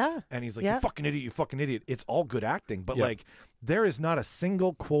trailer, Yes. Yeah. and he's like, Yeah. "You fucking idiot! You fucking idiot!" It's all good acting, but Yeah. like there is not a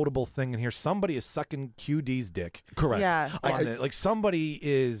single quotable thing in here. Somebody is sucking QD's dick. Correct. Yeah. On it. Like somebody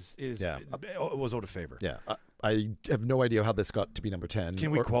is Yeah. was owed a favor. Yeah. I have no idea how this got to be number 10. Can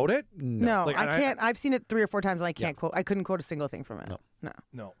we Or- quote it? No, Like, I and I- can't. I've seen it 3 or 4 times and I can't quote. I couldn't quote a single thing from it. No.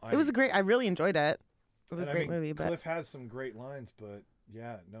 No, It was a great. I really enjoyed it. It was a and I great mean, movie, but Cliff has some great lines, but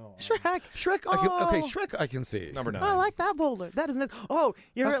yeah, no. Shrek. Shrek. Okay, Shrek. I can see. Number 9. I like that boulder. That is nice. Oh,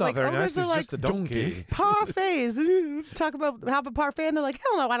 you're That's like, not very oh, nice. they're He's like just a donkey. parfaits. Talk about have a parfait, and they're like,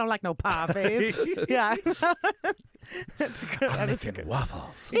 hell no, I don't like no parfaits. Yeah, that's good. That is good.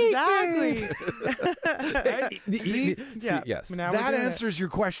 waffles. Exactly. See, Yeah. yes. Now we're That doing it. answers your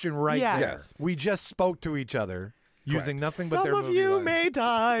question right Yeah. there. Yes. We just spoke to each other using nothing but Some their of movie you lines. may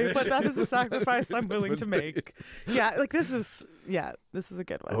die, but that is a sacrifice I'm willing to make. Yeah, like this is a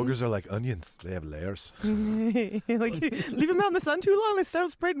good one. Ogres are like onions. They have layers. Like leave them out in the sun too long, they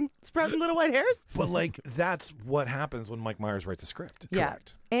start sprouting little white hairs. But like that's what happens when Mike Myers writes a script. Yeah.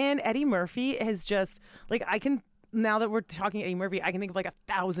 Correct. And Eddie Murphy has just like I can now that we're talking Eddie Murphy, I can think of like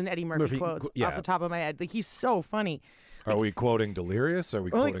 1,000 Eddie Murphy quotes yeah. off the top of my head. Like he's so funny. Are we quoting Delirious? Are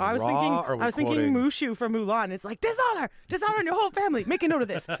we Or, like, quoting I was Raw? thinking, Are we I was thinking quoting... Mushu from Mulan. It's like dishonor on your whole family. Make a note of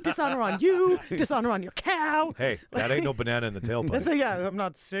this. Dishonor on you. Dishonor on your cow. Hey, that ain't no banana in the tailpipe. That's yeah. I'm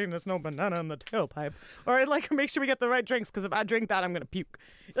not saying there's no banana in the tailpipe. Or like make sure we get the right drinks because if I drink that, I'm gonna puke.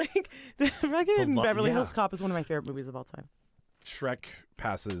 Like the fucking Beverly yeah. Hills Cop is one of my favorite movies of all time. Shrek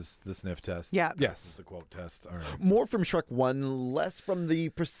passes the sniff test. Yeah. Yes. It's the quote test. All right. More from Shrek 1, less from the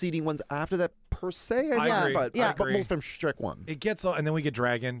preceding ones after that, per se. I agree. But, Yeah. but agree. most from Shrek 1. It gets all, and then we get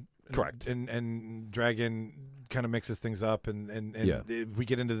Dragon. Correct. And Dragon kind of mixes things up, and Yeah. we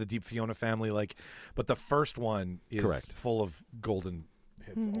get into the deep Fiona family. Like, but the first one is Correct. full of golden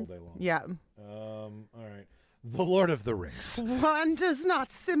hits all day long. Yeah. All right. The Lord of the Rings. One does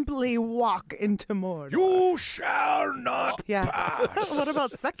not simply walk into Mordor. You shall not Yeah. pass. What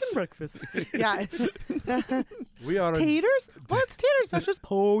about second breakfast? Yeah. We are. Taters? What's taters? That's just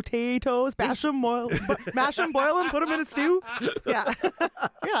potatoes. Mash them, boil them, put them in a stew. Yeah.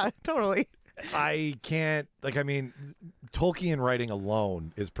 Yeah, totally. I can't. Like, I mean, Tolkien writing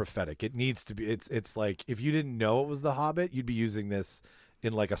alone is prophetic. It needs to be. It's like if you didn't know it was The Hobbit, you'd be using this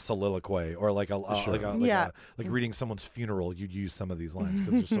in like a soliloquy or like Yeah. like reading someone's funeral. You'd use some of these lines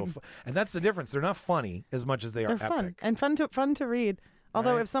because they're so fun. And that's the difference. They're not funny as much as they are They're fun epic. and fun to read.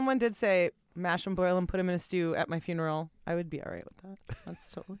 Although Right. if someone did say mash them, boil them, put them in a stew at my funeral, I would be all right with that.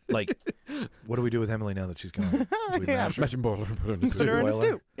 That's totally. Like, what do we do with Emily now that she's gone? Do we Yeah. mash her? Imagine Boiler put her in a Put her in a boil her?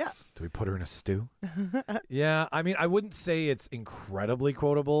 stew. Yeah. Do we put her in a stew? Yeah, I mean, I wouldn't say it's incredibly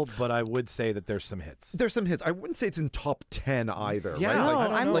quotable, but I would say that there's some hits. There's some hits. I wouldn't say it's in top 10 either. Yeah, right? No, Like,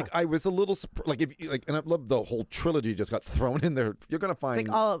 I don't like I was a little like if like, and I love the whole trilogy just got thrown in there. You're gonna find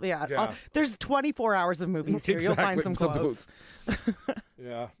Like all, yeah. Yeah. There's 24 hours of movies here. You'll find some Exactly, quotes.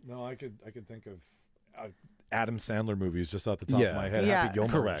 Yeah, no, I could think of Adam Sandler movies just off the top of my head. Yeah. Happy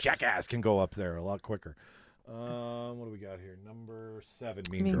Gilmore, Correct. Jackass can go up there a lot quicker. What do we got here? Number 7,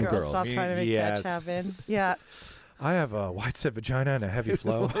 Mean Girls. Stop trying to make yes. that happen. Yeah. I have a wide set vagina and a heavy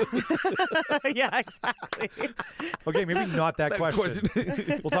flow. Yeah, exactly. Okay, maybe not that question.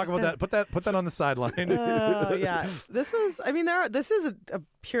 We'll talk about that. Put that on the sideline. Yeah. This is a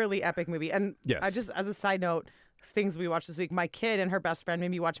purely epic movie. And Yes. I just, as a side note, things we watched this week, my kid and her best friend made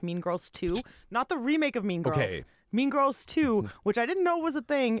me watch Mean Girls 2. Not the remake of Mean Girls. Okay. Mean Girls 2, which I didn't know was a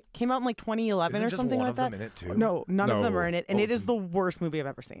thing, came out in like 2011 Isn't or just something one like of that. them in it, too? No, none of them No. are in it. And it is the worst movie I've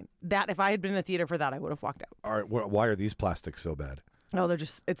ever seen. That, if I had been in a theater for that, I would have walked out. All right, why are these plastics so bad? No, they're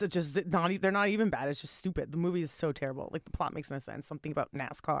not even bad. It's just stupid. The movie is so terrible. Like, the plot makes no sense. Something about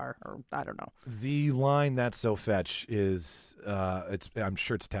NASCAR or I don't know. The line "That's so fetch" is I'm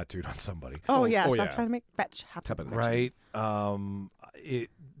sure it's tattooed on somebody. Oh, yeah. oh, Stop yeah. trying to make fetch happen. Right.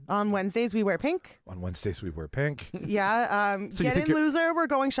 On Wednesdays, we wear pink. On Wednesdays we wear pink. Yeah. So you Get think in, you're- loser. We're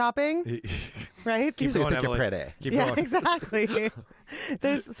going shopping. Right? Keep So you going, think you're Emily. pretty. Keep Yeah, going. exactly.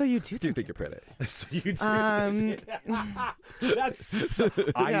 So you do Do you think think you're pretty? So you do.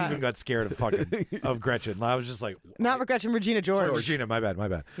 I Yeah. even got scared of Gretchen. I was just like, not Gretchen, Regina George. oh, Regina, my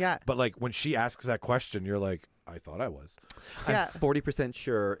bad. Yeah. But like when she asks that question, you're like, I thought I was. Yeah. I'm 40%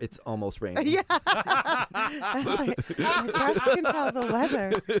 sure it's almost raining. Yeah. That's like, my breasts can tell the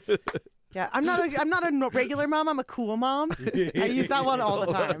weather. Yeah, I'm not a regular mom. I'm a cool mom. I use that one all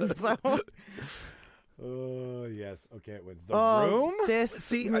the time. So. Oh yes. Okay, it wins. The Room.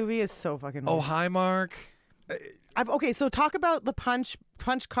 This movie is so fucking. Oh, weird. hi, Mark. Okay, so talk about the punch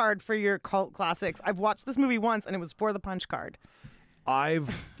card for your cult classics. I've watched this movie once, and it was for the punch card. I've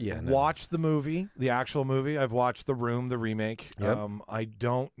watched the movie, the actual movie. I've watched The Room, the remake. Yep. I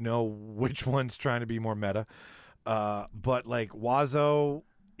don't know which one's trying to be more meta, but like Wazzo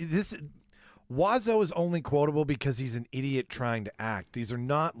is only quotable because he's an idiot trying to act. These are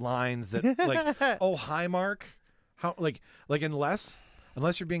not lines that like, oh, hi, Mark. How like unless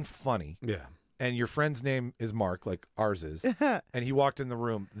you're being funny. Yeah. And your friend's name is Mark, like ours is, and he walked in the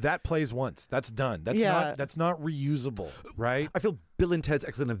room. That plays once. That's done. That's not reusable, right? I feel Bill and Ted's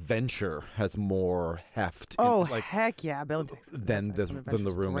Excellent Adventure has more heft. Oh, like, heck yeah, Bill. than The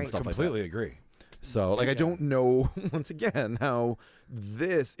Room and stuff like that. Completely agree. So, like, I don't know, once again, how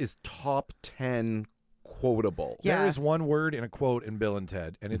this is top 10 quotable. Yeah. There is one word in a quote in Bill and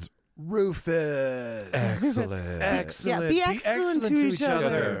Ted, and it's Rufus. Excellent. Excellent. Yeah, be excellent to each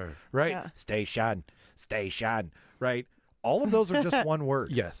other. Right? Yeah. Station. Right? All of those are just one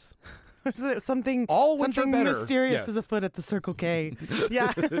word. Yes. Something All which are something better. mysterious Yes. is afoot at the Circle K.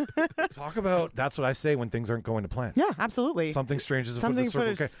 Yeah. Talk about, that's what I say when things aren't going to plan. Yeah, absolutely. Something strange is Something afoot at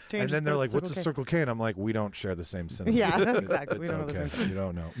the Circle K. strange And then is they're afoot like, at what's the the Circle K? And I'm like, we don't share the same cinema. Yeah, exactly. We It's don't know the okay. same things. You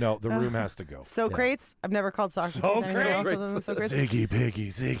don't know. No, The Room has to go. So crates. I've never called soccer. So Crates. So crates. Ziggy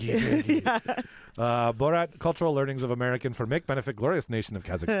Piggy. Borat, cultural learnings of American for make benefit glorious nation of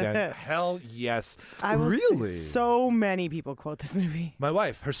Kazakhstan. Hell yes. I will Really? So many people quote this movie. My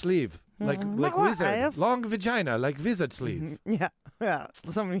wife, her sleeve, like wife. wizard, long vagina, like wizard sleeve. Yeah.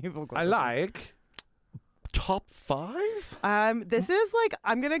 So many people quote I this. like. Top 5? This is like,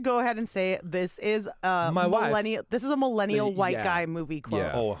 I'm gonna go ahead and say this is a My wife. millennial. This is a millennial white Yeah. guy movie quote.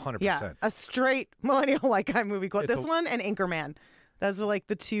 Yeah. Oh, 100%. Yeah, a straight millennial white guy movie quote. It's This a- one and Anchorman. Those are like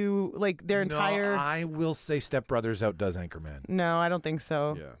the two, like their entire. No, I will say Step Brothers outdoes Anchorman. No, I don't think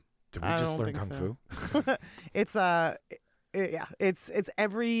so. Yeah. Did we I just don't learn think kung so. fu? It's yeah, it's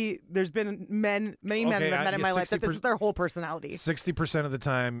every. There's been many men Okay, that I've met in yeah, my life that this 60% is their whole personality. 60% of the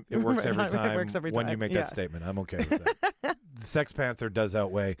time, it works every It time. works every when time, you make yeah. that statement, I'm okay with that. The Sex Panther does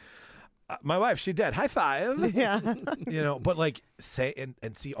outweigh. My wife, she dead. High five. Yeah, But like say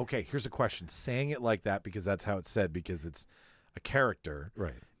and see. Okay, here's a question. Saying it like that because that's how it's said because it's a character,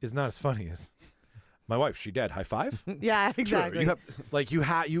 Right. is not as funny as my wife. She dead. High five. yeah, exactly. Like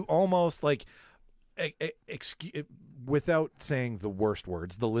you almost like without saying the worst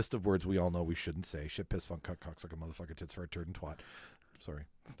words, the list of words we all know we shouldn't say. Shit, piss, funk, cuck, cocksucker, motherfucker, tits, fart, turd, and twat. Sorry,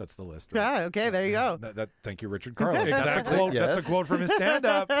 that's the list. Right? Yeah, okay, there you go. Thank you, Richard Carlin. That's a Exactly, quote. yes. That's a quote from his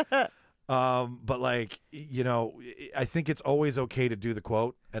stand-up. But like I think it's always okay to do the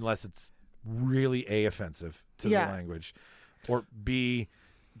quote unless it's really A, offensive to the language, or B,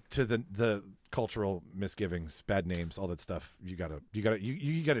 to the cultural misgivings, bad names, all that stuff. You gotta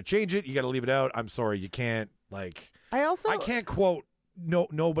change it. You gotta leave it out. I'm sorry, you can't like. I can't quote. No,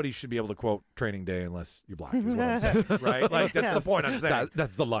 nobody should be able to quote Training Day unless you're black. Is what I'm saying, right? Like that's the point I'm saying.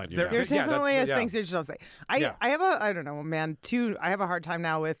 That's the line. There- There Yeah, definitely that's- is yeah. things you just don't say. I have a hard time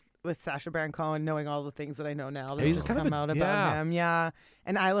now with with Sacha Baron Cohen, knowing all the things that I know now that He's just kind of come a- out about yeah. him. Yeah,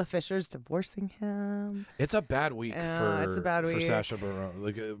 and Isla Fisher's divorcing him. It's a bad week It's a bad for week. Sacha Baron.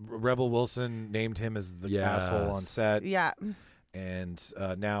 Like Rebel Wilson named him as the asshole on set, Yeah, and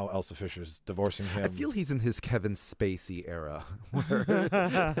now Elsa Fisher's divorcing him. I feel he's in his Kevin Spacey era. Where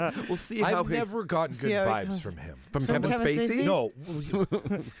we'll see how I've never gotten good See how it vibes goes. from him. from From Kevin, Kevin Spacey. Spacey?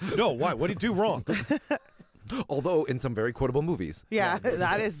 No, no. Why? What did he do wrong? Although in some very quotable movies. yeah,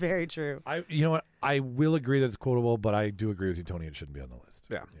 that is very true. You know what? I will agree that it's quotable, but I do agree with you, Tony. It shouldn't be on the list.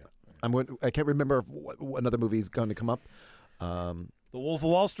 Yeah. I can't remember if what another movie is going to come up. The Wolf of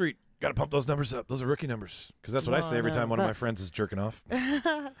Wall Street. Got to pump those numbers up. Those are rookie numbers. Because that's what I say every time one of my friends is jerking off.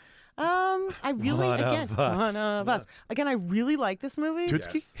 I really One again of us. one of us. Again, I really like this movie,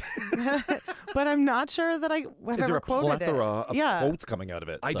 Tootski? but I'm not sure that I have Is there ever a quoted plethora it. of Yeah, quotes coming out of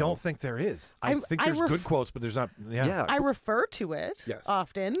it? I so- don't think there is. I think I there's good ref- quotes, but there's not. Yeah. Yeah. I refer to it Yes.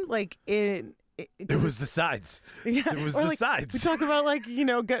 often, like in. It was the sides. Yeah, It was or the like, sides. We talk about like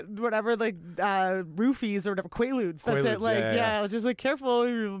get whatever like roofies or whatever quaaludes. That's Quaaludes, it. Like yeah. just like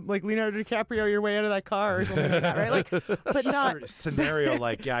careful, like Leonardo DiCaprio your way out of that car or something like that, right? Like, but not. Scenario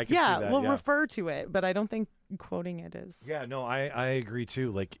like, yeah, I can Yeah, see that. we'll yeah. refer to it, but I don't think quoting it is. Yeah, no, I agree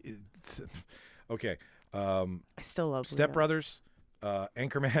too. Like, okay. I still love Step Leo. Brothers,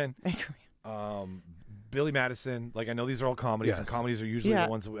 Anchorman, Billy Madison. Like, I know these are all comedies, and Yes. comedies are usually Yeah. the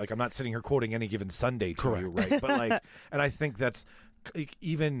ones that, like, I'm not sitting here quoting any given Sunday to you, right? But like, and I think that's like,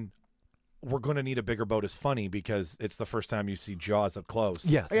 even we're going to need a bigger boat is funny because it's the first time you see Jaws up close.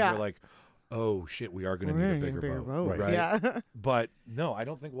 Yes. And Yeah. you're like, oh shit, we are going to need a bigger boat, right? Yeah, But no, I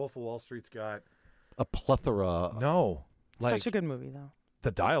don't think Wolf of Wall Street's got a plethora. no. Like, such a good movie though.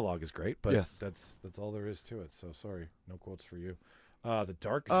 the dialogue is great, but Yes. that's all there is to it. So sorry, no quotes for you. The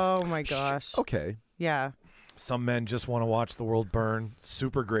Dark. Oh my gosh. Okay. Yeah. Some men just want to watch the world burn.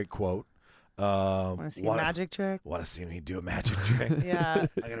 Super great quote. Want to see a magic trick? Want to see me do a magic trick? Yeah.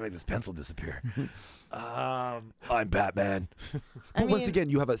 I gotta make this pencil disappear. I'm Batman. But once again,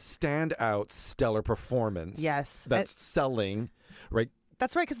 you have a standout, stellar performance. Yes. That's selling, right?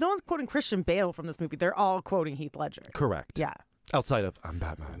 That's right, because no one's quoting Christian Bale from this movie. They're all quoting Heath Ledger. Correct. Yeah. Outside of I'm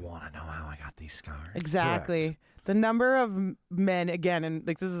Batman. I want to know how I got these scars. Exactly. Correct. The number of men again, and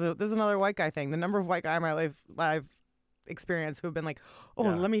like this is another white guy thing. The number of white guy in my life experience who have been like, oh,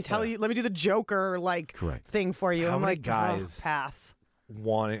 Yeah, let me tell you, let me do the Joker like Correct. thing for you. How I'm many like, guys- oh, pass.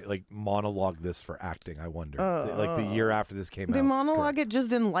 Want to like monologue this for acting? I wonder. Like the year after this came They out. monologue it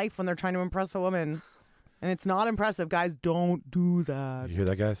just in life when they're trying to impress a woman, and it's not impressive. Guys, don't do that. You hear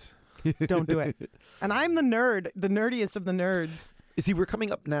that, guys? Don't do it. And I'm the nerd, the nerdiest of the nerds. See, we're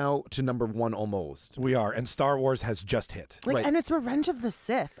coming up now to number one almost. We are, and Star Wars has just hit. Like, Right. and it's Revenge of the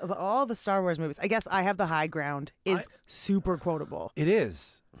Sith of all the Star Wars movies. I guess I have the high ground. Is super quotable. It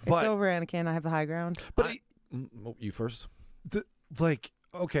is, but It's over, Anakin. I have the high ground. But you first. like,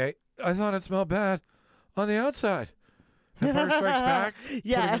 okay, I thought it smelled bad on the outside. Empire Strikes Back,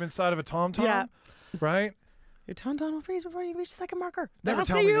 Yeah. putting him inside of a tom-tom, Yeah. right? Your tauntaun will freeze before you reach the second marker. Never I'll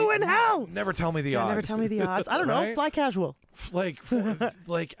tell see me you the- in hell. Never tell me the Yeah, odds. never tell me the odds. I don't know. Right? Fly casual.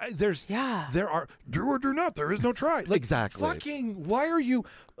 Like, there's, Yeah. there are, do or do not. There is no try. Like, Exactly. Fucking, why are you,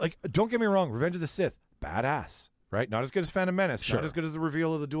 like, don't get me wrong, Revenge of the Sith, badass, right? Not as good as Phantom Menace, Sure. not as good as the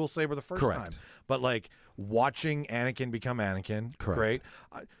reveal of the dual saber the first Correct. time. But, like, watching Anakin become Anakin, Correct. great.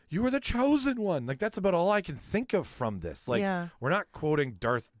 You were the chosen one. Like, that's about all I can think of from this. Like, Yeah. we're not quoting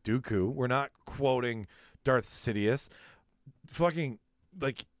Darth Dooku. We're not quoting Darth Sidious. Fucking,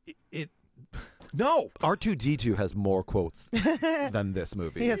 like, it no. R2D2 has more quotes than this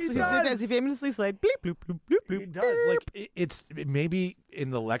movie. Yes, He he does. as he famously said, bleep, bloop, bloop, bloop, bloop. It does. Like it's maybe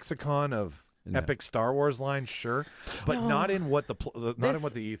in the lexicon of No. epic Star Wars line, sure, but not in what the not in This-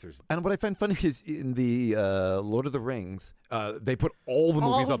 what the ethers. And what I find funny is in the Lord of the Rings, they put all the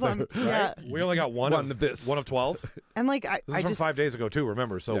All movies of up them. there. Yeah. We only got one One of this. one of 12. And like This is I from just 5 days ago too.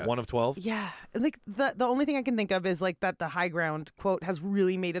 Remember, so Yes. one of 12. yeah, like the only thing I can think of is like that the high ground quote has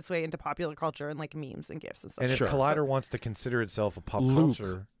really made its way into popular culture and like memes and gifs and stuff. And if Sure. Collider wants to consider itself a pop Luke,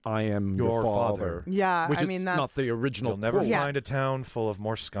 culture, I am Your your father. Yeah, Which I is mean not that's the original. you'll never quote. Yeah. find a town full of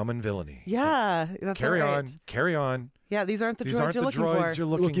more scum and villainy. yeah. That's Carry right. on, carry on. Yeah, these aren't the These droids aren't you're the looking droids for. you're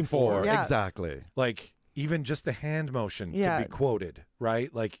looking for. Yeah. Exactly. Like even just the hand motion Yeah. could be quoted,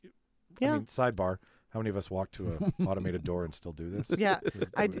 right? Like, Yeah. I mean, sidebar: how many of us walk to an automated door and still do this? Yeah, 'Cause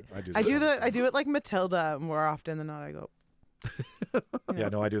I do I do this all the I time. do it like Matilda more often than not. I go, Yeah,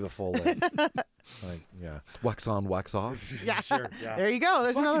 no, I do the full. Like, yeah. Wax on, wax off. yeah, Sure. Yeah. there you go.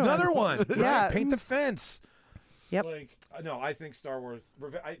 There's another one. One. Yeah. Right? Paint the fence. Yep. Like, No, I think Star Wars.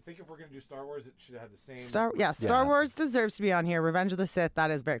 I think if we're gonna do Star Wars, it should have the same. Star Wars deserves to be on here. Revenge of the Sith,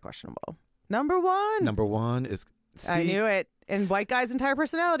 that is very questionable. Number one is. I knew it. And white guys' entire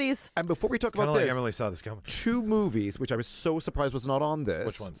personalities. And before we talk Kind about of like this, Emily saw this coming. 2 movies which I was so surprised was not on this.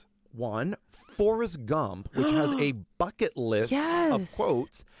 Which ones? One, Forrest Gump, which has a bucket list of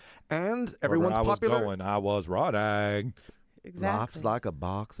quotes, and everyone's popular. I was riding. Exactly. Life's like a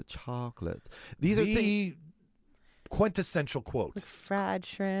box of chocolates. These are The quintessential quote. Fried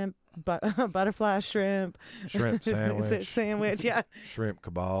shrimp, butterfly shrimp. Shrimp sandwich, yeah. Shrimp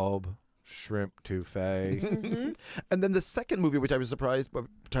kebab. Shrimp touffee. And then the second movie, which I was surprised by the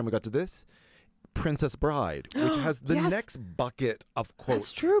time we got to this, Princess Bride, which has the next bucket of quotes.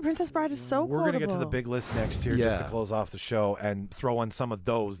 That's true. Princess Bride is so We're going to get to the quotable. big list next year just to close off the show and throw on some of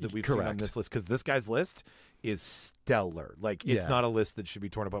those that we've seen on this list, because this guy's list is stellar. Like, it's not a list that should be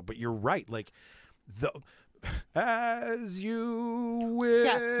torn apart, but you're right. Like, as you wish.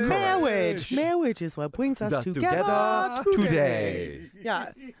 Yeah, marriage is what brings us together today.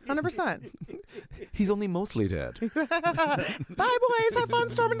 Yeah, 100%. He's only mostly dead. Bye, boys. Have fun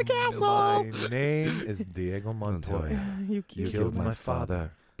storming the castle. My name is Diego Montoya. You killed my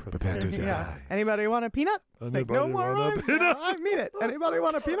father. Prepare to die. Anybody want a peanut? Like, no more rhymes. No, I mean it. Anybody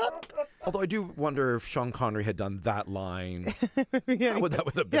want a peanut? Although I do wonder if Sean Connery had done that line, how would that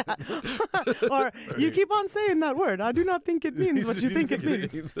would have been? Yeah. Or you keep on saying that word. I do not think it means what you think it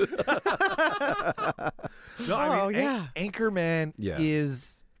means. No, I mean, yeah. Anchorman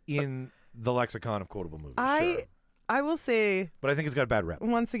is in the lexicon of quotable movies. I will say, but I think it's got a bad rep.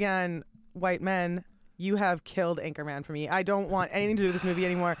 Once again, white men, you have killed Anchorman for me. I don't want anything to do with this movie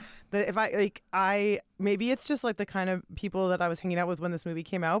anymore. That if maybe it's just like the kind of people that I was hanging out with when this movie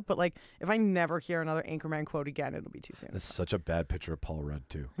came out, but like if I never hear another Anchorman quote again, it'll be too soon. It's such a bad picture of Paul Rudd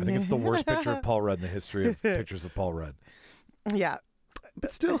too. I think it's the worst picture of Paul Rudd in the history of pictures of Paul Rudd. Yeah.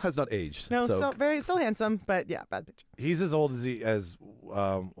 But still has not aged. No, still handsome, but yeah, bad picture. He's as old as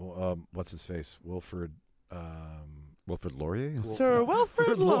what's his face? Wilfrid Laurier? Sir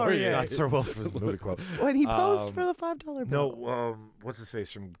Wilfrid Laurier. Not Sir Wilfrid, the movie quote. When he posed for the $5 bill. No, what's his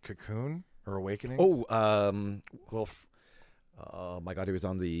face from Cocoon or Awakening? Oh my God, he was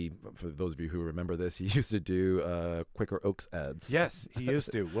on for those of you who remember this, he used to do Quaker Oats ads. Yes, he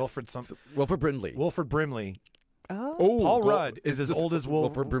used to. Wilfrid Brimley. Wilfrid Brimley. Oh. Paul Rudd is as old as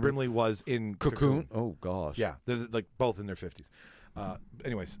Wilfrid Brimley was in Cocoon. Oh gosh. Yeah, they're like both in their 50s.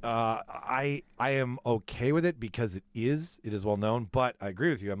 Anyways, I am okay with it because it is well known, but I agree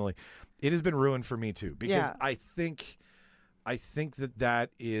with you, Emily. It has been ruined for me too, because I think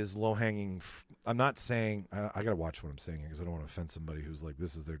that is low hanging. I'm not saying I gotta watch what I'm saying because I don't want to offend somebody who's like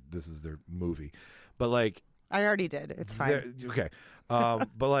this is their movie, but like I already did. It's fine. Okay,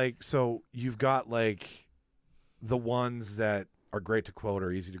 but like so you've got like the ones that are great to quote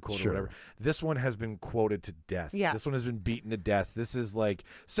or easy to quote or whatever. This one has been quoted to death. Yeah. This one has been beaten to death. This is like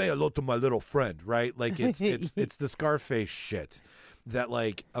say hello to my little friend, right? Like it's the Scarface shit. That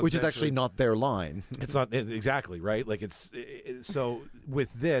like which is actually not their line. It's not exactly right. Like so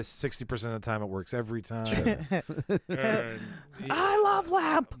with this 60% of the time it works every time. I love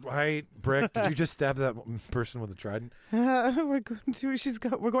lamp. Right, Brick. Did you just stab that person with a trident? We're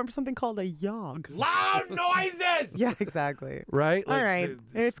going for something called a yog. Loud noises. Yeah, exactly. Right. All right.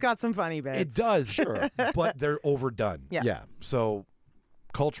 It's got some funny bits. It does, sure, but they're overdone. Yeah. So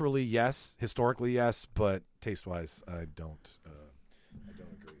culturally, yes. Historically, yes. But taste-wise, I don't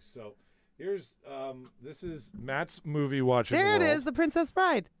agree. So here's this is Matt's movie watching. There world. it is, The Princess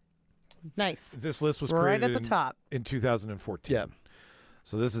Bride. Nice. This list was right created at the top in 2014. Yeah.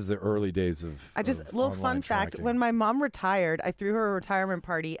 So this is the early days of. A little fun fact: when my mom retired, I threw her a retirement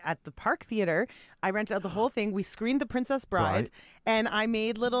party at the Park Theater. I rented out the whole thing. We screened The Princess Bride, and I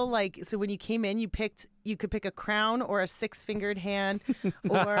made little so when you came in, you could pick a crown or a 6-fingered hand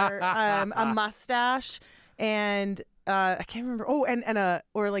or a mustache and. I can't remember. Oh, and a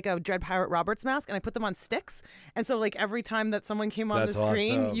Dread Pirate Roberts mask, and I put them on sticks. And so like every time that someone came on the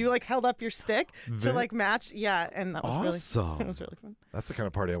screen, awesome. you like held up your stick to like match. Yeah, and that was awesome. That was really fun. That's the kind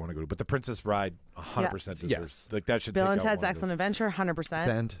of party I want to go to. But The Princess Bride, 100% deserves. Yes. Like that should. Bill take and out Ted's one of Excellent those. Adventure, 100%.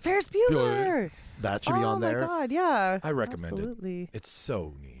 Send. Ferris Bueller. That should be on there. Oh my God, yeah. I recommend Absolutely. it. It's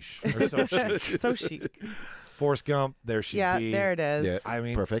so niche. Or so chic. So chic. Forrest Gump, there she be. Yeah, there it is. Yeah, I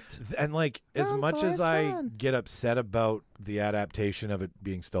mean, perfect. And like, as Run, much as Forrest, I run. get upset about the adaptation of it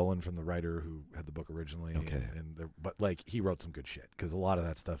being stolen from the writer who had the book originally, but like he wrote some good shit because a lot of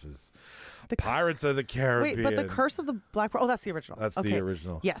that stuff is Pirates of the Caribbean. Wait, but The Curse of the Black Pearl. Oh, that's the original. That's the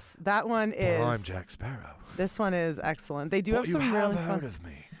original. Yes, that one is. Well, I'm Jack Sparrow. This one is excellent. They do have some you really have fun. heard of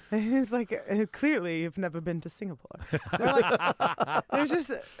me. And he's like, clearly you've never been to Singapore. Like, there's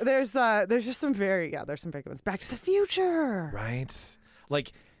just some very good ones. Back to the Future. Right?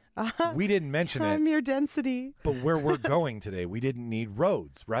 Like, we didn't mention Time it, your density. but where we're going today, we didn't need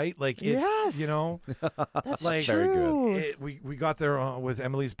roads, right? Like, it's, Yes. you know, That's like, true. we got there with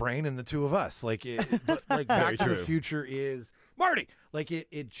Emily's brain and the two of us. Like, but like Back to the Future is Marty. Like,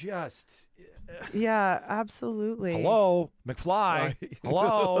 it just. Yeah, absolutely. Hello, McFly.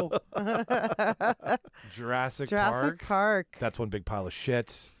 Hello. Jurassic Park. That's one big pile of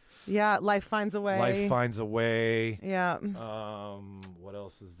shit. Yeah, Life Finds a Way. Life Finds a Way. Yeah. What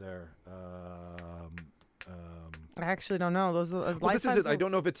else is there? I actually don't know. Those are Well, this is it. I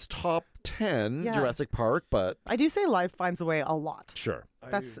don't know if it's top 10 Yeah. Jurassic Park, but I do say Life Finds a Way a lot. sure.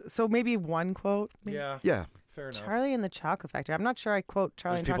 That's so maybe one quote. Maybe. Yeah. Yeah. Fair enough. Charlie and the Chocolate Factory. I'm not sure I quote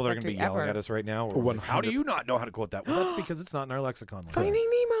Charlie There's and the people that are Chocolate going to be Factory yelling ever. at us right now. We're like, how do you not know how to quote that? Well, that's because it's not in our lexicon. Finding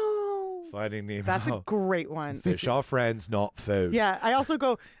Nemo. Finding Nemo. That's a great one. Fish are friends, not food. Yeah, I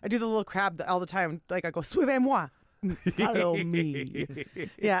do the little crab all the time. Like I go, suivez-moi. Follow me.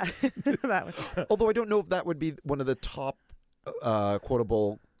 Yeah, that one. Although I don't know if that would be one of the top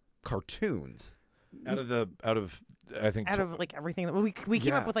quotable cartoons. Out of I think Out of like everything. We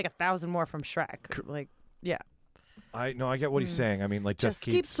came up with like 1,000 more from Shrek. Like, yeah. I get what he's saying. I mean, like, just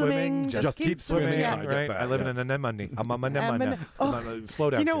keep swimming. Just keep swimming. Yeah. Right. I live in an anemone. I'm a anemone. Slow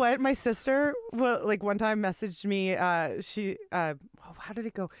down. You know kid. what? My sister, like one time messaged me. How did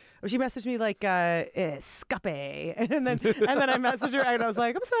it go? She messaged me like "scuppe," and then I messaged her and I was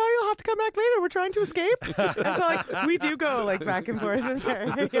like, "I'm sorry, you'll have to come back later. We're trying to escape." And so like we do go like back and forth in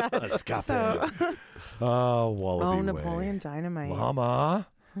there. Yeah. Scuppe. So, Wallaby Napoleon Way. Dynamite.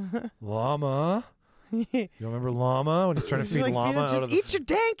 Llama. You remember Llama when he's trying to She's feed like, llama just out of the... eat your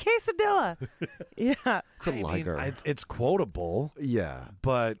dang quesadilla. Yeah. It's a liger. It's quotable, Yeah.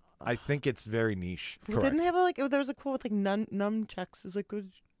 but I think it's very niche. Well, didn't they have there was a quote with like nunchucks? It's like, go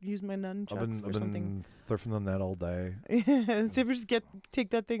use my I've nunchucks been or something. surfing on that all day. Did you ever just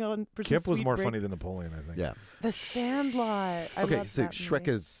take that thing on? For some Kip was sweet more breaks? funny than Napoleon, I think. Yeah. The Sandlot. I Okay, love so that Shrek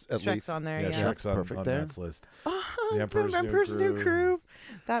movie. is at Shrek's least on there. Yeah, Yeah. Shrek's on Perfect on there. Matt's list. Oh, The Emperor's New New Groove.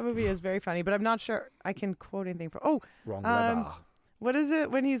 That movie is very funny, but I'm not sure I can quote anything from. Wrong What is it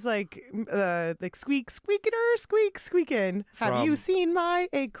when he's like squeaker, squeaking? Have you From- seen my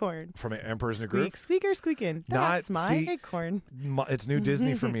acorn? From Emperor's New Groove. Squeaker, squeaking. That's my acorn. It's new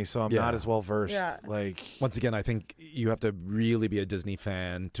Disney for me, so I'm Yeah. not as well versed. Yeah. Like, Once again, I think you have to really be a Disney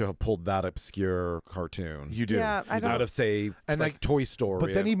fan to have pulled that obscure cartoon. you do. Yeah, I don't. Out of say, And and like Toy Story.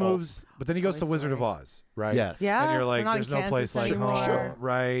 But then he and all- moves. But then he goes Toy to Wizard of Story. Oz, right? Yes. Yeah, And you're like, we're not there's in no Kansas place like anymore. home, Sure.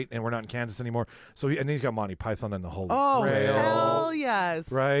 right? And we're not in Kansas anymore. So and he's got Monty Python and the Holy Oh, Grail, hell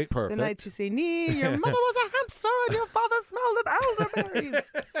yes. right? The Perfect. night you say, "Nee, your mother was a hamster and your father smelled of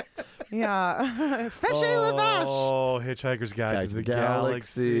elderberries." Yeah. Fechez la vache. Oh, Hitchhiker's Guide to the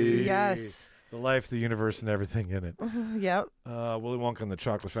Galaxy. Yes. The life, the universe, and everything in it. Yep. Willy Wonka and the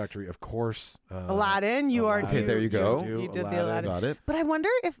Chocolate Factory, of course. Aladdin, you are. Okay, there you go. You did the Aladdin. Aladdin. Got it. But I wonder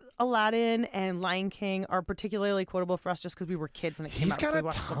if Aladdin and Lion King are particularly quotable for us just because we were kids when it came He's out. So got we a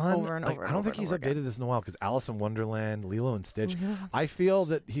watched them ton. over and like, over. I and don't over think and he's over again. updated this in a while because Alice in Wonderland, Lilo and Stitch. I feel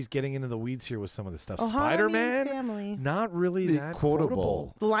that he's getting into the weeds here with some of the stuff. Ohana Spider-Man, Means Family. not really The that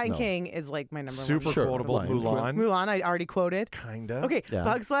quotable. The Lion No. King is like my number Super one. Sure, quotable. Lion King. Mulan, Mulan, I already quoted. kinda. Okay, Yeah.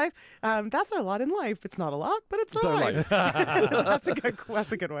 Bug's Life. That's our lot in life. It's not a lot, but it's our our life. That's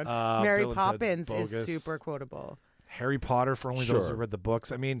a good one. Mary Bill and Ted's Poppins Bogus. is super quotable. Harry Potter for only those Sure. who read the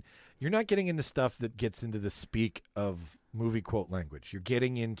books. I mean, you're not getting into stuff that gets into the speak of movie quote language. You're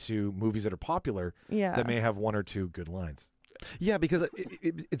getting into movies that are popular Yeah. that may have one or two good lines. Yeah, because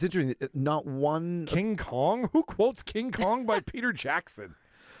it's interesting. Not one. King Kong? Who quotes King Kong by Peter Jackson?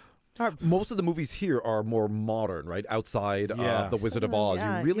 Most of the movies here are more modern, right? Outside Yeah. of The Wizard of Some of Oz. them,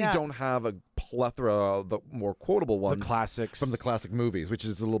 yeah, You really yeah. don't have a plethora of the more quotable The ones classics. from the classic movies, which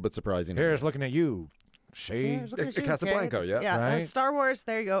is a little bit surprising. to me. Here's looking at you. She. Yeah, look at you, Casablanca, kid. yeah. Yeah, Right? Star Wars,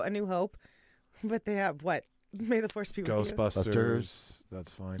 there you go, A New Hope. But they have what? May the Force be with you. Ghostbusters.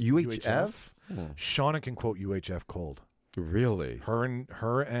 That's fine. UHF? Shauna can quote UHF cold. Really? Her and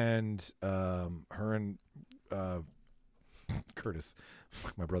Curtis,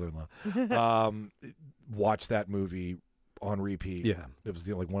 my brother-in-law, watched that movie on repeat. Yeah. It was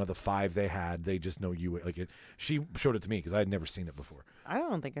one of the 5 they had. They just know you like it. She showed it to me because I had never seen it before. I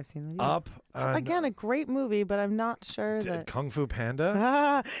don't think I've seen that either. Up on, Again, a great movie, but I'm not sure that. Kung Fu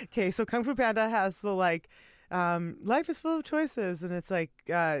Panda. Okay, so Kung Fu Panda has the life is full of choices, and it's like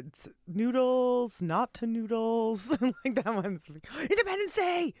it's noodles, not to noodles. Like that one's Independence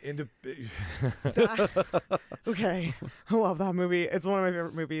Day. Okay, I love that movie. It's one of my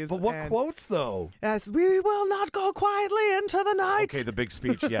favorite movies. But what quotes though? Yes, we will not go quietly into the night. Okay, the big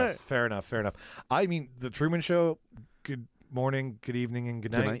speech. Yes, fair enough. Fair enough. I mean, the Truman Show. Good morning, good evening, and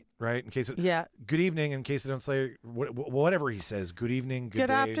good night. Right? In case it. Yeah. Good evening. In case I don't say whatever he says. Good evening. Good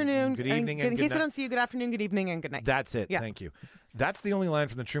day, afternoon. Good evening. And in good case night. I don't see you. Good afternoon. Good evening. And good night. That's it. Yeah. Thank you. That's the only line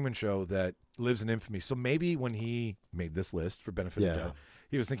from the Truman Show that lives in infamy. So maybe when he made this list for benefit of the doubt,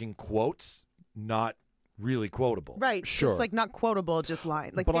 he was thinking quotes, not really quotable. Right. Sure. Just like not quotable, just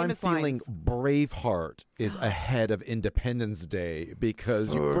line. Like but I'm famous feeling lines. Braveheart is ahead of Independence Day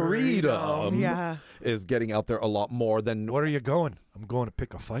because freedom is getting out there a lot more than. Where are you going? I'm going to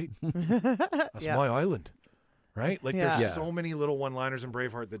pick a fight. That's my island. Right? Like there's so many little one-liners in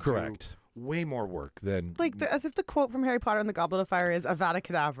Braveheart that do way more work than like as if the quote from Harry Potter and the Goblet of Fire is Avada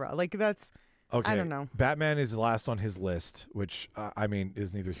Kedavra. Like that's. Okay. I don't know. Batman is last on his list, which I mean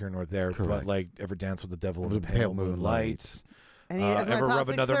is neither here nor there. But like, ever dance with the devil in the pale moonlight. And he, as my ever rub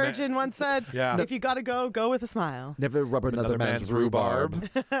plastic another surgeon once said, if you gotta go with a smile. Never rub another man's rhubarb.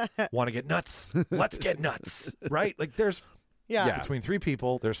 Want to get nuts? Let's get nuts. Right? Like there's between three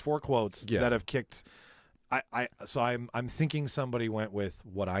people, there's four quotes that have kicked. So I'm thinking somebody went with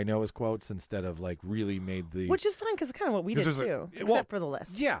what I know as quotes instead of like really made the, which is fine because it's kind of what we did too, except for the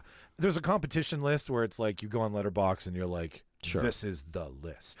list. Yeah, there's a competition list where it's like you go on Letterboxd and you're like, this is the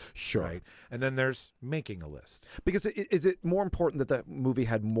list, right? And then there's making a list. Because is it more important that that movie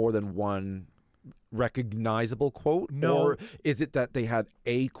had more than one recognizable quote? No. Or is it that they had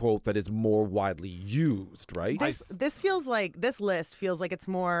a quote that is more widely used, right? This feels like, this list feels like it's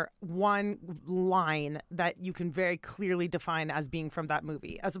more one line that you can very clearly define as being from that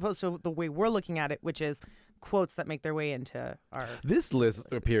movie, as opposed to the way we're looking at it, which is quotes that make their way into our... This list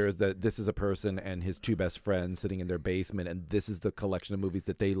appears that this is a person and his two best friends sitting in their basement, and this is the collection of movies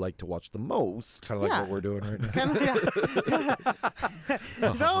that they like to watch the most. Kind of like what we're doing right now.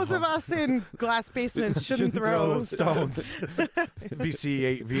 Those of us in glass basements shouldn't throw stones.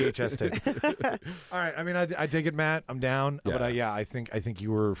 VHS tape. All right. I mean, I dig it, Matt. I'm down. But I think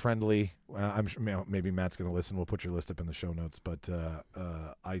you were friendly. I'm sure maybe Matt's going to listen. We'll put your list up in the show notes. But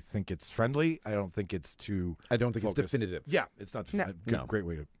I think it's friendly. I don't think it's too. I don't think focused. it's definitive. Yeah, it's not. No. Great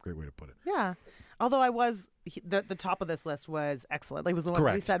way to put it. Yeah. Although the top of this list was excellent. Like, it was the one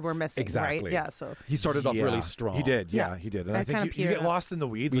that we said we're missing, exactly. right? Yeah. So he started off really strong. He did. Yeah, he did. And I think you get lost in the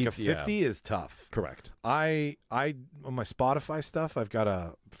weeds. Like a 50 is tough. Correct. I on my Spotify stuff, I've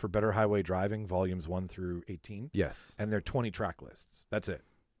got For Better Highway Driving volumes 1 through 18. Yes. And they're 20 track lists. That's it.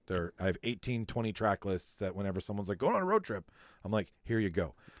 I have 18, 20 track lists that whenever someone's like, going on a road trip, I'm like, here you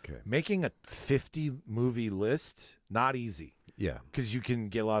go. Okay. Making a 50 movie list, not easy. Yeah. Because you can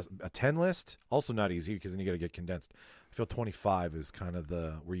get lost. A 10 list, also not easy because then you got to get condensed. I feel 25 is kind of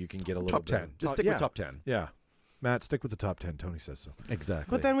where you can get a little top 10. Just stick with top 10. Yeah. Matt, stick with the top 10. Tony says so.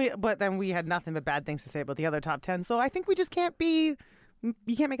 Exactly. But then we had nothing but bad things to say about the other top 10. So I think we just can't be.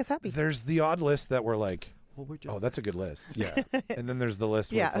 You can't make us happy. There's the odd list that we're like, oh, that's a good list. Yeah. And then there's the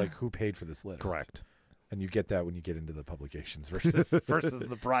list where it's like, who paid for this list? Correct. And you get that when you get into the publications versus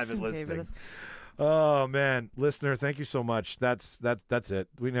the private listings. Oh man, listener, thank you so much. That's it.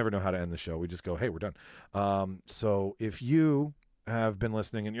 We never know how to end the show. We just go, hey, we're done. So if you have been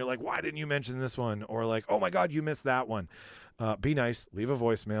listening and you're like, why didn't you mention this one? Or like, oh my God, you missed that one. Be nice. Leave a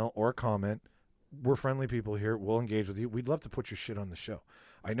voicemail or a comment. We're friendly people here. We'll engage with you. We'd love to put your shit on the show.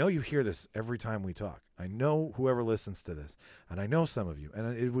 I know you hear this every time we talk. I know whoever listens to this, and I know some of you,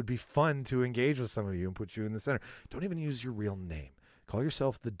 and it would be fun to engage with some of you and put you in the center. Don't even use your real name. Call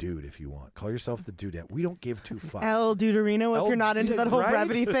yourself the dude if you want. Call yourself the dudette. We don't give two fucks. El Duderino, if you're not into that whole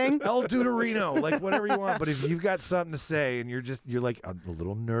brevity thing. El Duderino, like whatever you want. But if you've got something to say and you're like a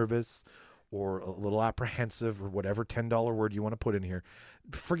little nervous or a little apprehensive or whatever $10 word you want to put in here,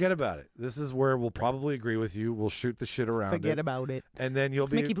 forget about it. This is where we'll probably agree with you. We'll shoot the shit around Forget about it. And then you'll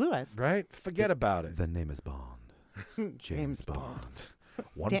it's be Mickey Blue Eyes. Right? Forget about it. The name is Bond. James Bond.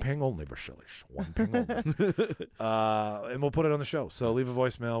 One ping only, Versilish. One ping only. And we'll put it on the show. So leave a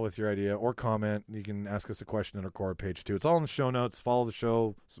voicemail with your idea or comment. You can ask us a question on our core page too. It's all in the show notes. Follow the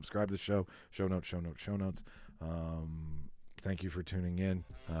show. Subscribe to the show. Show notes. Thank you for tuning in.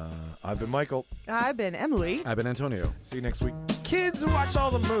 I've been Michael. I've been Emily. I've been Antonio. See you next week. Kids, watch all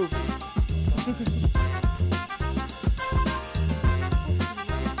the movies.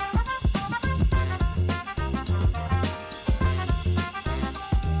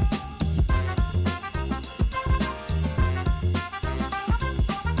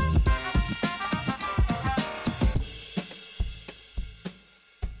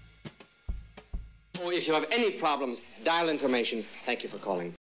 if you have any problems, dial information. Thank you for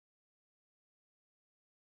calling.